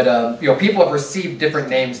 But, you know, people have received different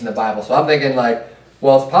names in the Bible. So I'm thinking like,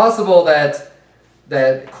 well, it's possible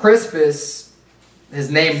that Crispus, his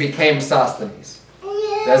name became Sosthenes.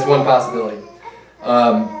 That's one possibility.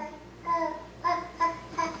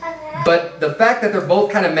 But the fact that they're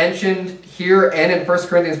both kind of mentioned here and in 1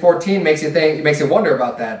 Corinthians 14 makes you wonder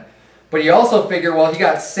about that. But you also figure, well, he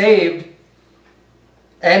got saved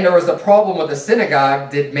and there was a problem with the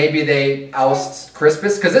synagogue. Did maybe they oust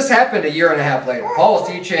Crispus? Because this happened 1.5 years later. Paul was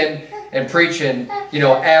teaching and preaching, you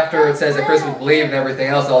know, after it says that Crispus believed and everything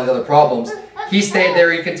else, all these other problems. He stayed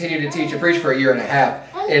there, he continued to teach and preach for 1.5 years.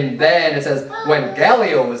 And then it says, when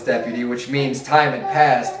Gallio was deputy, which means time had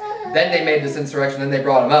passed, then they made this insurrection, then they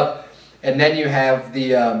brought him up. And then you have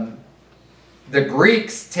the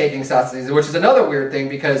Greeks taking Sosthenes, which is another weird thing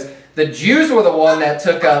because the Jews were the one that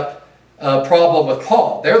took up a problem with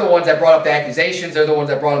Paul. They're the ones that brought up the accusations. They're the ones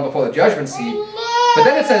that brought him before the judgment seat. But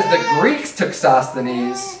then it says the Greeks took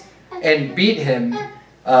Sosthenes and beat him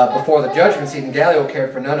before the judgment seat, and Gallio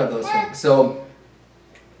cared for none of those things. So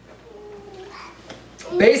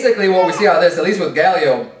basically what we see out of this, at least with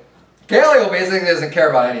Gallio basically doesn't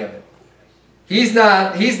care about any of it. He's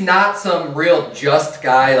not some real just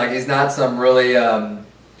guy. Like, he's not some really,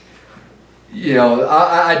 you know,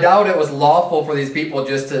 I doubt it was lawful for these people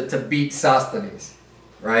just to beat Sosthenes,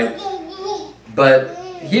 right? But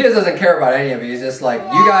he just doesn't care about any of it. He's just like,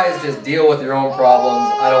 you guys just deal with your own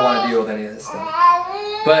problems. I don't want to deal with any of this stuff.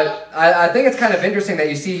 But I think it's kind of interesting that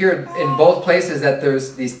you see here in both places that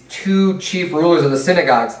there's these two chief rulers of the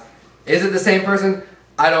synagogues. Is it the same person?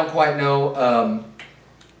 I don't quite know.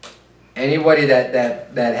 Anybody that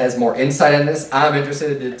has more insight in this, I'm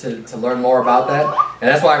interested to learn more about that. And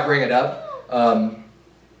that's why I bring it up.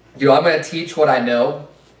 You know, I'm going to teach what I know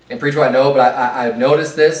and preach what I know, but I've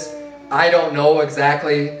noticed this. I don't know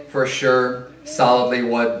exactly for sure solidly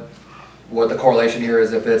what the correlation here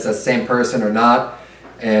is, if it's the same person or not.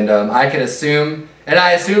 And I can assume, and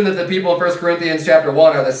I assume that the people in 1 Corinthians chapter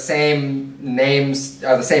 1 are the same names,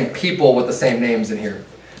 are the same people with the same names in here.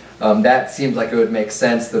 That seems like it would make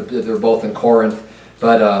sense that they're both in Corinth.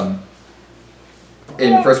 But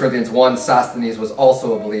in 1 Corinthians 1, Sosthenes was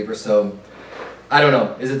also a believer. So I don't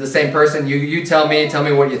know. Is it the same person? You tell me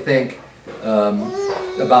what you think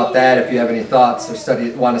about that. If you have any thoughts or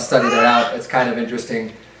want to study that out, it's kind of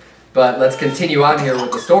interesting. But let's continue on here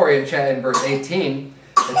with the story in verse 18.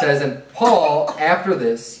 It says, and Paul, after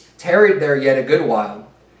this, tarried there yet a good while,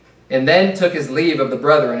 and then took his leave of the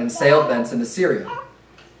brethren and sailed thence into Syria.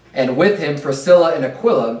 And with him Priscilla and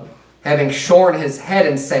Aquila, having shorn his head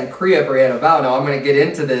in Cenchrea, for he had a vow. Now I'm going to get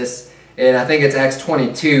into this, and I think it's Acts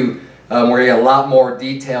 22, where you get a lot more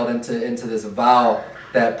detailed into this vow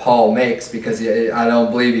that Paul makes, because I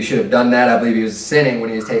don't believe he should have done that. I believe he was sinning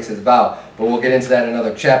when he takes his vow. But we'll get into that in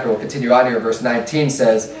another chapter. We'll continue on here. Verse 19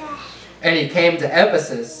 says, and he came to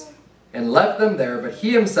Ephesus and left them there, but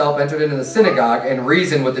he himself entered into the synagogue and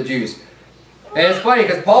reasoned with the Jews. And it's funny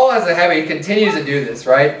because Paul has a habit, he continues to do this,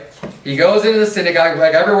 right? He goes into the synagogue,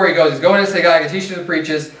 like everywhere he goes, he's going to the synagogue, he teaches and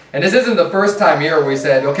preaches. And this isn't the first time here where we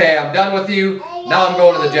said, okay, I'm done with you, now I'm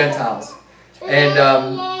going to the Gentiles.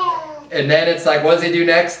 And then it's like, what does he do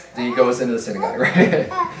next? He goes into the synagogue, right?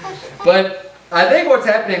 But I think what's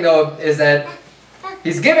happening, though, is that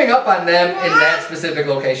he's giving up on them in that specific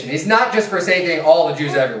location. He's not just forsaking all the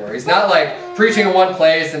Jews everywhere. He's not like preaching in one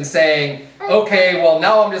place and saying, okay, well,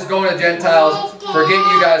 now I'm just going to the Gentiles. Forget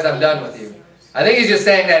you guys, I'm done with you. I think he's just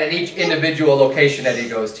saying that in each individual location that he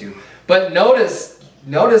goes to. But notice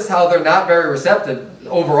how they're not very receptive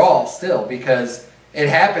overall still, because it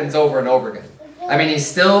happens over and over again. I mean, he's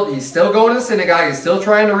still going to the synagogue. He's still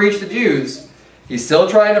trying to reach the Jews. He's still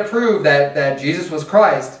trying to prove that Jesus was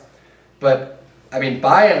Christ. But, I mean,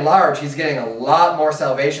 by and large, he's getting a lot more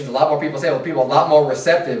salvations, a lot more people saved, people a lot more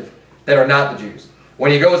receptive that are not the Jews.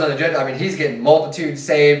 When he goes on the Gentile, I mean, he's getting multitudes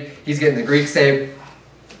saved. He's getting the Greeks saved.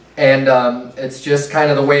 And it's just kind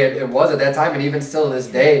of the way it was at that time. And even still to this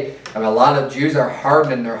day, I mean, a lot of Jews are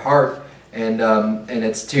hardened in their heart. And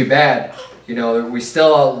it's too bad. You know, we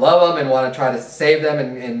still love them and want to try to save them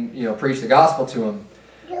and you know, preach the gospel to them.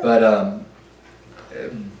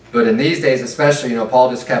 But in these days especially, you know, Paul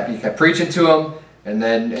just kept preaching to them and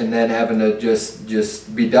then having to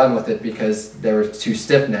just be done with it because they were too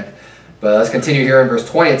stiff-necked. But let's continue here in verse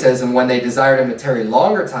 20. It says, "And when they desired him to tarry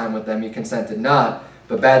longer time with them, he consented not,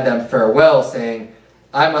 but bade them farewell, saying,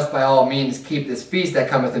 I must by all means keep this feast that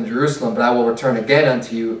cometh in Jerusalem, but I will return again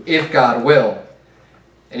unto you, if God will.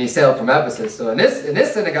 And he sailed from Ephesus." So in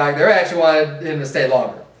this synagogue, they actually wanted him to stay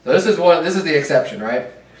longer. So this is the exception, right?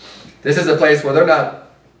 This is a place where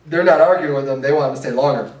they're not arguing with them. They want him to stay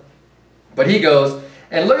longer. But he goes,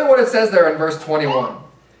 and look at what it says there in verse 21.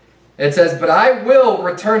 It says, "But I will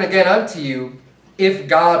return again unto you, if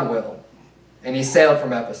God will." And he sailed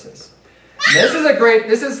from Ephesus. And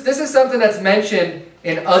this is something that's mentioned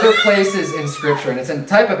in other places in Scripture, and it's a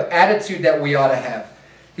type of attitude that we ought to have.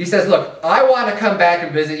 He says, look, I want to come back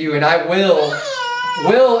and visit you, and I will.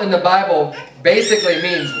 Will in the Bible basically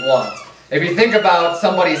means want. If you think about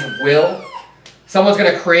somebody's will, someone's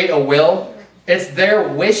going to create a will. It's their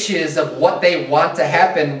wishes of what they want to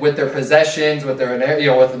happen with their possessions, with their, you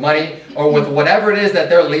know, with money, or with whatever it is that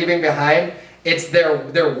they're leaving behind. It's their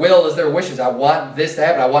will is their wishes. I want this to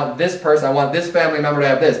happen. I want this person. I want this family member to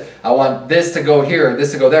have this. I want this to go here,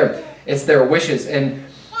 this to go there. It's their wishes. And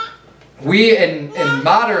we in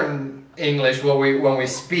modern English, when we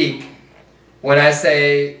speak, when I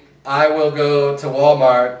say I will go to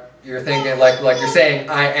Walmart, you're thinking like you're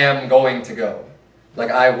saying I am going to go.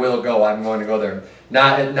 Like I will go, I'm going to go there.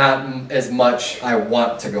 Not as much I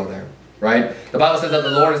want to go there, right? The Bible says that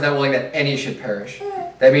the Lord is not willing that any should perish.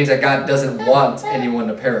 That means that God doesn't want anyone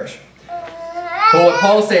to perish. But what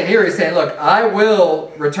Paul's saying here, he's saying, look, I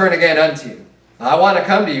will return again unto you. I want to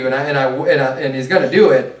come to you, and he's going to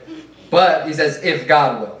do it. But he says, if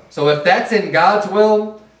God will. So if that's in God's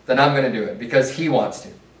will, then I'm going to do it because he wants to,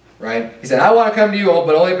 right? He said, I want to come to you,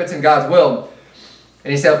 but only if it's in God's will.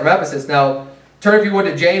 And he sailed from Ephesus. Now, turn if you would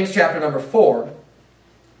to James chapter number 4.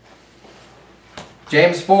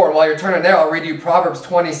 James 4. And while you're turning there, I'll read you Proverbs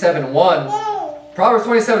 27:1. Proverbs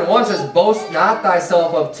 27:1 says, "Boast not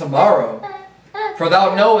thyself of tomorrow, for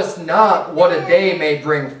thou knowest not what a day may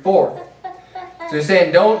bring forth." So you're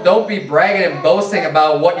saying don't be bragging and boasting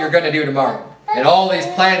about what you're going to do tomorrow. And all these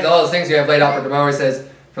plans, all those things you have laid out for tomorrow, he says,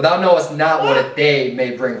 "For thou knowest not what a day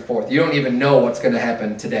may bring forth." You don't even know what's going to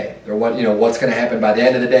happen today, or what's going to happen by the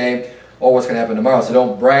end of the day, or what's going to happen tomorrow. So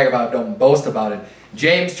don't brag about it, don't boast about it.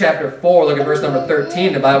 James chapter 4, look at verse number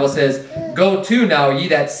 13. The Bible says, "Go to now, ye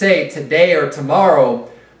that say, today or tomorrow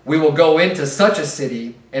we will go into such a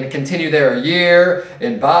city, and continue there a year,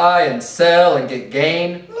 and buy and sell and get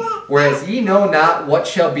gain. Whereas ye know not what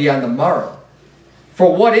shall be on the morrow.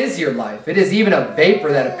 For what is your life? It is even a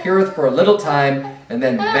vapor that appeareth for a little time, and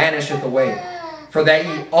then vanisheth away. For that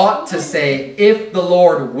ye ought to say, if the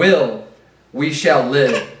Lord will, we shall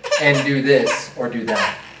live, and do this or do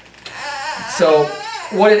that." So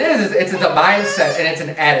what it is it's a mindset and it's an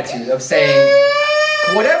attitude of saying,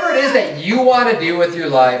 whatever it is that you want to do with your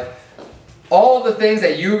life, all the things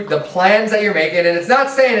that the plans that you're making, and it's not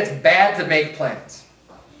saying it's bad to make plans.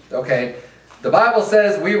 Okay? The Bible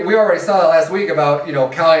says, we already saw that last week about,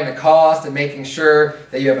 counting the cost and making sure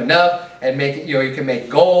that you have enough, and you can make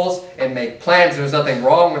goals and make plans. There's nothing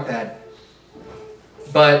wrong with that.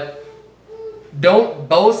 But don't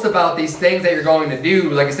boast about these things that you're going to do.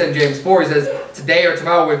 Like I said in James 4, he says, today or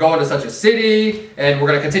tomorrow we're going to such a city, and we're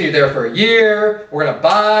going to continue there for a year. We're going to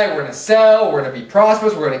buy, we're going to sell, we're going to be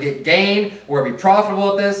prosperous, we're going to get gain, we're going to be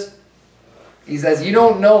profitable at this. He says, you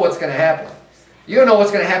don't know what's going to happen. You don't know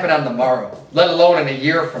what's going to happen on the morrow, let alone in a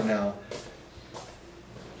year from now.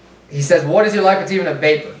 He says, what is your life? It's even a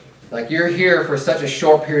vapor. Like you're here for such a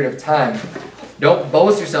short period of time. Don't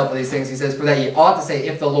boast yourself of these things. He says, for that ye ought to say,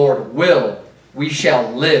 if the Lord will, we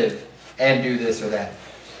shall live and do this or that.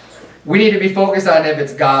 We need to be focused on if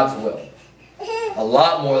it's God's will. A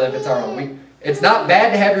lot more than if it's our own. It's not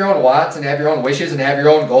bad to have your own wants and have your own wishes and have your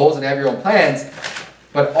own goals and have your own plans.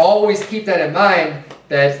 But always keep that in mind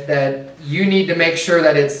that you need to make sure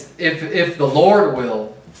that it's if the Lord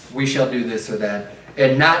will, we shall do this or that.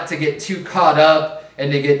 And not to get too caught up and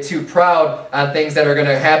to get too proud on things that are going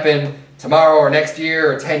to happen tomorrow or next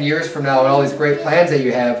year or 10 years from now and all these great plans that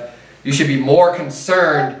you have. You should be more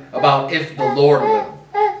concerned about if the Lord will.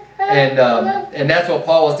 And that's what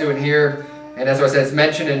Paul was doing here. And that's why I said it's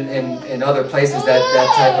mentioned in other places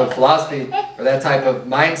that type of philosophy or that type of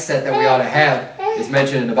mindset that we ought to have is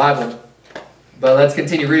mentioned in the Bible. But let's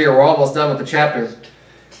continue reading. We're almost done with the chapter.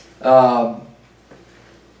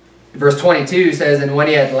 Verse 22 says, "And when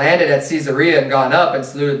he had landed at Caesarea and gone up and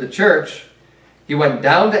saluted the church, he went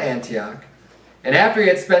down to Antioch. And after he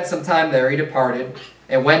had spent some time there, he departed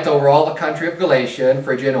and went over all the country of Galatia and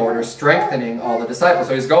Phrygia in order, strengthening all the disciples."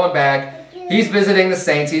 So he's going back. He's visiting the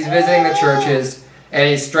saints. He's visiting the churches. And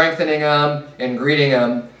he's strengthening them and greeting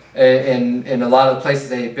them in a lot of the places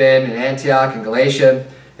that he'd been, in Antioch and Galatia.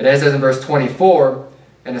 And as it says in verse 24,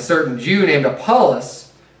 "And a certain Jew named Apollos,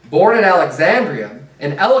 born at Alexandria,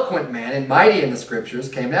 an eloquent man and mighty in the scriptures,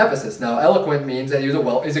 came to Ephesus." Now, eloquent means that he's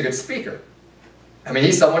a good speaker. I mean,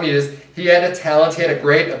 he's someone, he had a talent, he had a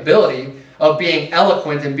great ability of being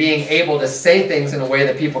eloquent and being able to say things in a way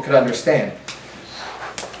that people could understand.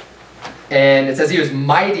 And it says he was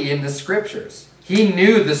mighty in the scriptures. He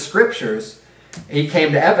knew the scriptures. He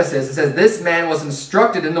came to Ephesus. It says, "This man was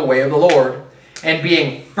instructed in the way of the Lord, and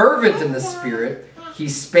being fervent in the Spirit, he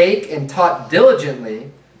spake and taught diligently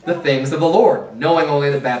the things of the Lord, knowing only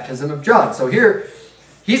the baptism of John." So here,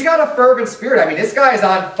 he's got a fervent spirit. I mean, this guy is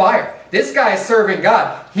on fire. This guy is serving God.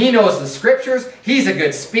 He knows the scriptures. He's a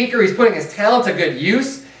good speaker. He's putting his talent to good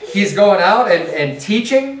use. He's going out and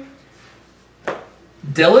teaching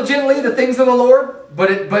diligently the things of the Lord.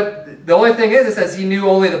 But the only thing is, it says he knew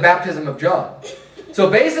only the baptism of John. So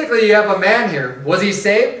basically, you have a man here. Was he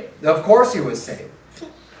saved? Of course he was saved.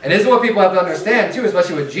 And this is what people have to understand too,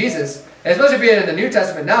 especially with Jesus. And especially being in the New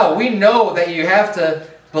Testament now, we know that you have to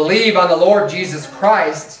believe on the Lord Jesus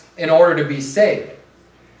Christ in order to be saved.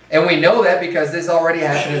 And we know that because this already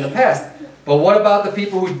happened in the past. But what about the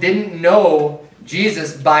people who didn't know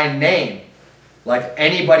Jesus by name? Like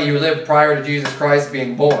anybody who lived prior to Jesus Christ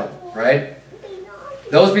being born, right?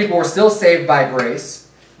 Those people were still saved by grace.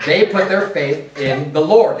 They put their faith in the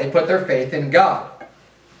Lord. They put their faith in God.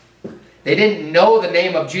 They didn't know the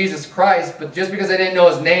name of Jesus Christ, but just because they didn't know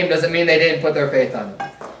his name doesn't mean they didn't put their faith on him.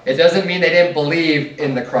 It doesn't mean they didn't believe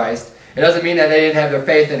in the Christ. It doesn't mean that they didn't have their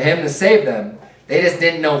faith in him to save them. They just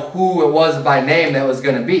didn't know who it was by name that was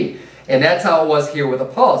going to be. And that's how it was here with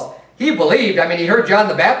Apollos. He believed. I mean, he heard John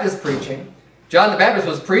the Baptist preaching. John the Baptist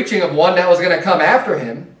was preaching of one that was going to come after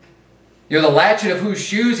him. The latchet of whose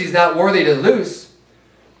shoes he's not worthy to loose.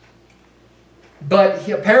 But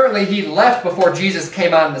apparently he left before Jesus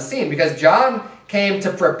came on the scene, because John came to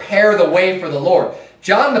prepare the way for the Lord.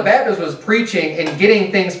 John the Baptist was preaching and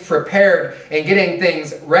getting things prepared and getting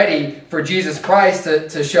things ready for Jesus Christ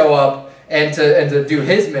to show up and to do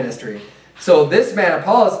his ministry. So this man,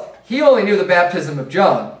 Apollos, he only knew the baptism of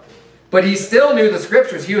John. But he still knew the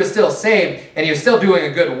scriptures. He was still saved, and he was still doing a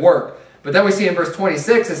good work. But then we see in verse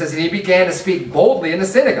 26, it says, "And he began to speak boldly in the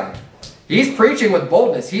synagogue." He's preaching with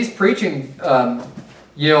boldness. He's preaching,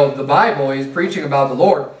 the Bible. He's preaching about the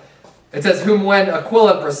Lord. It says, "Whom when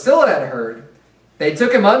Aquila and Priscilla had heard, they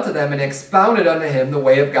took him unto them and expounded unto him the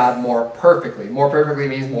way of God more perfectly." More perfectly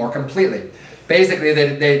means more completely. Basically,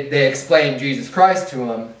 they explained Jesus Christ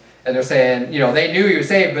to him. And they're saying, they knew he was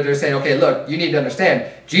saved, but they're saying, okay, look, you need to understand,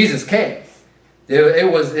 Jesus came.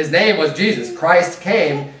 His name was Jesus. Christ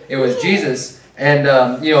came. It was Jesus. And,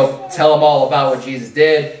 tell him all about what Jesus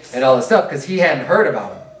did and all this stuff, because he hadn't heard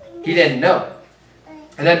about him. He didn't know.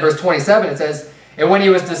 And then verse 27, it says, "And when he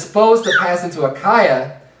was disposed to pass into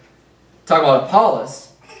Achaia," talking about Apollos,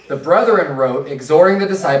 "the brethren wrote, exhorting the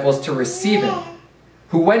disciples to receive him,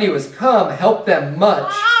 who when he was come helped them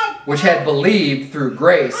much, which had believed through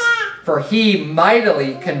grace. For he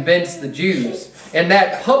mightily convinced the Jews, and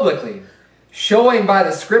that publicly, showing by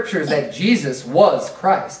the scriptures that Jesus was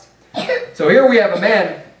Christ." So here we have a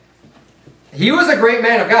man. He was a great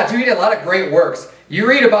man of God too. He did a lot of great works. You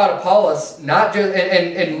read about Apollos not just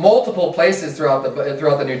in multiple places throughout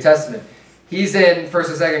the New Testament. He's in 1st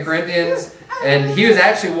and 2nd Corinthians, and he was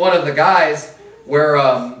actually one of the guys where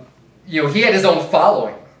he had his own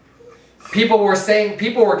following. People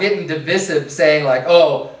were getting divisive, saying like,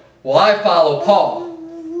 "Oh, well, I follow Paul,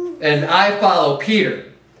 and I follow Peter,"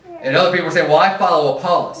 and other people were saying, "Well, I follow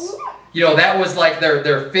Apollos." That was like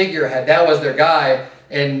their figurehead. That was their guy.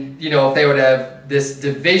 And if they would have this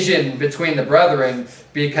division between the brethren,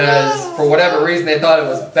 because for whatever reason they thought it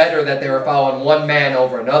was better that they were following one man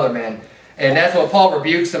over another man, and that's what Paul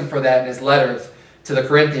rebukes them for that in his letters to the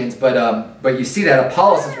Corinthians. But you see that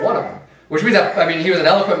Apollos is one of them. Which means that, he was an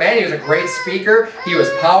eloquent man. He was a great speaker. He was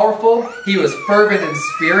powerful. He was fervent in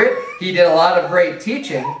spirit. He did a lot of great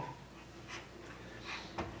teaching.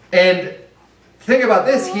 And think about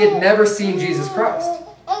this. He had never seen Jesus Christ.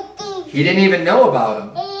 He didn't even know about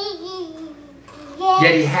him.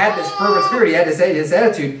 Yet he had this fervent spirit, he had this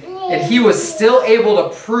attitude, and he was still able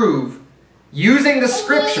to prove, using the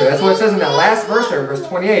scripture, that's what it says in that last verse there, verse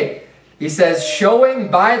 28. He says,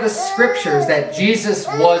 showing by the scriptures that Jesus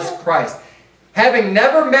was Christ. Having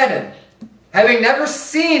never met him, having never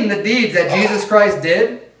seen the deeds that Jesus Christ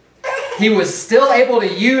did, he was still able to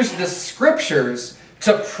use the scriptures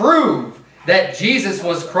to prove that Jesus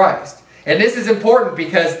was Christ. And this is important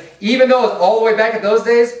because even though it's all the way back in those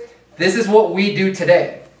days, this is what we do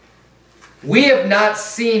today. We have not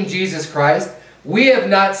seen Jesus Christ. We have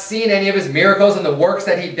not seen any of his miracles and the works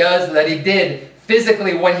that he does, that he did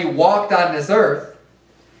physically when he walked on this earth.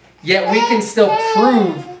 Yet we can still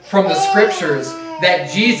prove from the scriptures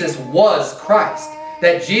that Jesus was Christ.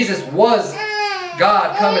 That Jesus was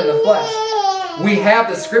God come in the flesh. We have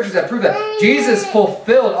the scriptures that prove that. Jesus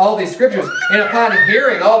fulfilled all these scriptures. And upon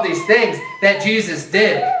hearing all these things that Jesus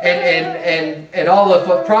did and all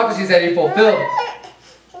the prophecies that he fulfilled,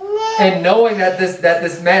 and knowing that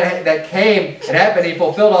this man that came and happened, he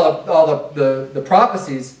fulfilled all the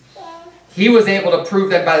prophecies, he was able to prove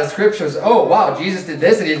them by the scriptures. Oh, wow, Jesus did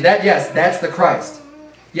this and he did that. Yes, that's the Christ.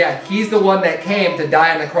 Yeah, he's the one that came to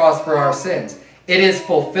die on the cross for our sins. It is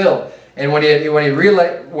fulfilled. And when he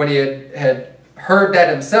had heard that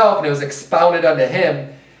himself and it was expounded unto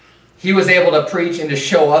him, he was able to preach and to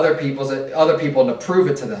show other people and to prove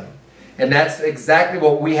it to them. And that's exactly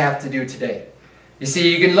what we have to do today. You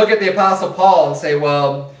see, you can look at the Apostle Paul and say,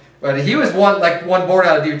 well, he was one born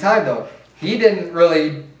out of due time, though. He didn't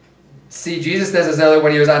really see Jesus necessarily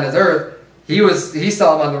when he was on this earth. He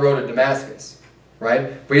saw him on the road to Damascus,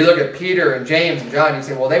 right? But you look at Peter and James and John, and you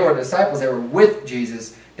say, well, they were disciples. They were with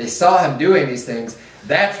Jesus. They saw him doing these things.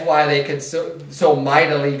 That's why they could so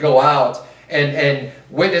mightily go out and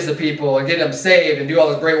witness the people and get them saved and do all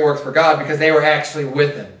those great works for God, because they were actually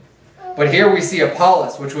with him. But here we see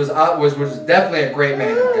Apollos, which was definitely a great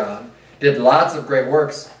man of God, did lots of great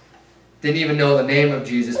works, didn't even know the name of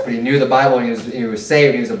Jesus, but he knew the Bible and he was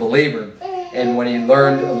saved, he was a believer. And when he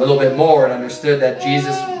learned a little bit more and understood that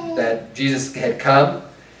Jesus had come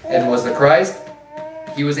and was the Christ,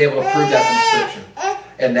 he was able to prove that from Scripture.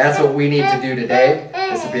 And that's what we need to do today,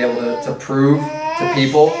 is to be able to prove to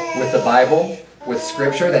people with the Bible, with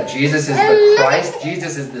Scripture, that Jesus is the Christ,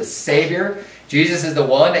 Jesus is the Savior, Jesus is the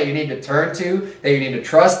one that you need to turn to, that you need to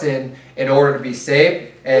trust in order to be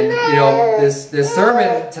saved. And you know, this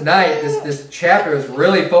sermon tonight, this chapter is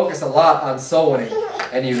really focused a lot on soul winning.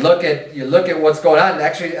 And you look at what's going on.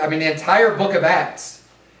 Actually, I mean, the entire book of Acts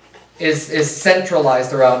is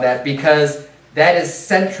centralized around that, because that is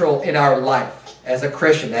central in our life as a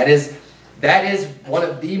Christian. That is one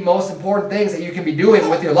of the most important things that you can be doing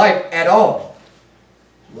with your life at all.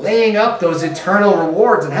 Laying up those eternal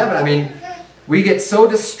rewards in heaven. I mean, we get so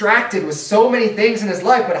distracted with so many things in this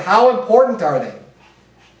life, but how important are they?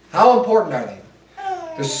 How important are they?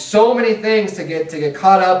 There's so many things to get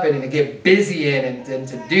caught up in and to get busy in and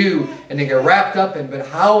to do and to get wrapped up in, but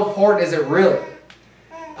how important is it really?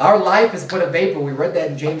 Our life is but a vapor. We read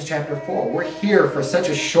that in James chapter 4. We're here for such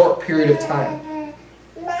a short period of time.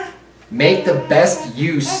 Make the best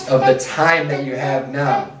use of the time that you have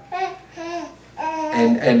now.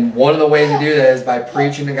 And one of the ways to do that is by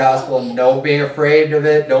preaching the gospel, and don't be afraid of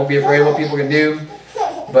it. Don't be afraid of what people can do.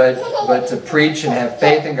 But to preach and have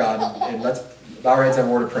faith in God. And let's bow our heads and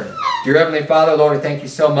have a word of prayer. Dear Heavenly Father, Lord, we thank you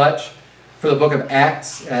so much for the book of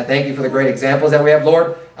Acts. And I thank you for the great examples that we have.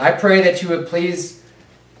 Lord, I pray that you would please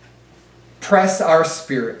press our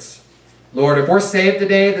spirits. Lord, if we're saved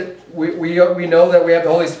today, that we know that we have the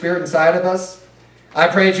Holy Spirit inside of us. I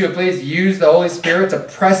pray that you would please use the Holy Spirit to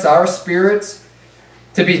press our spirits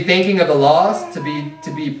to be thinking of the lost, to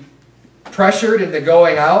be pressured into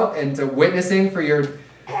going out and to witnessing for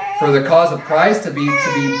the cause of Christ, to be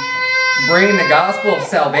bringing the gospel of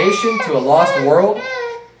salvation to a lost world.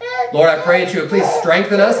 Lord, I pray that you would please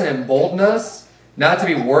strengthen us and embolden us, not to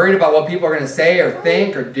be worried about what people are going to say or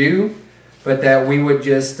think or do, but that we would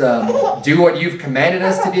just do what you've commanded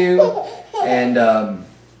us to do. And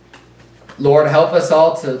Lord, help us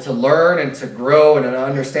all to learn and to grow and to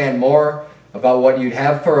understand more about what you'd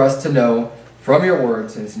have for us to know from your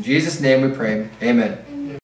words. And it's in Jesus' name we pray. Amen.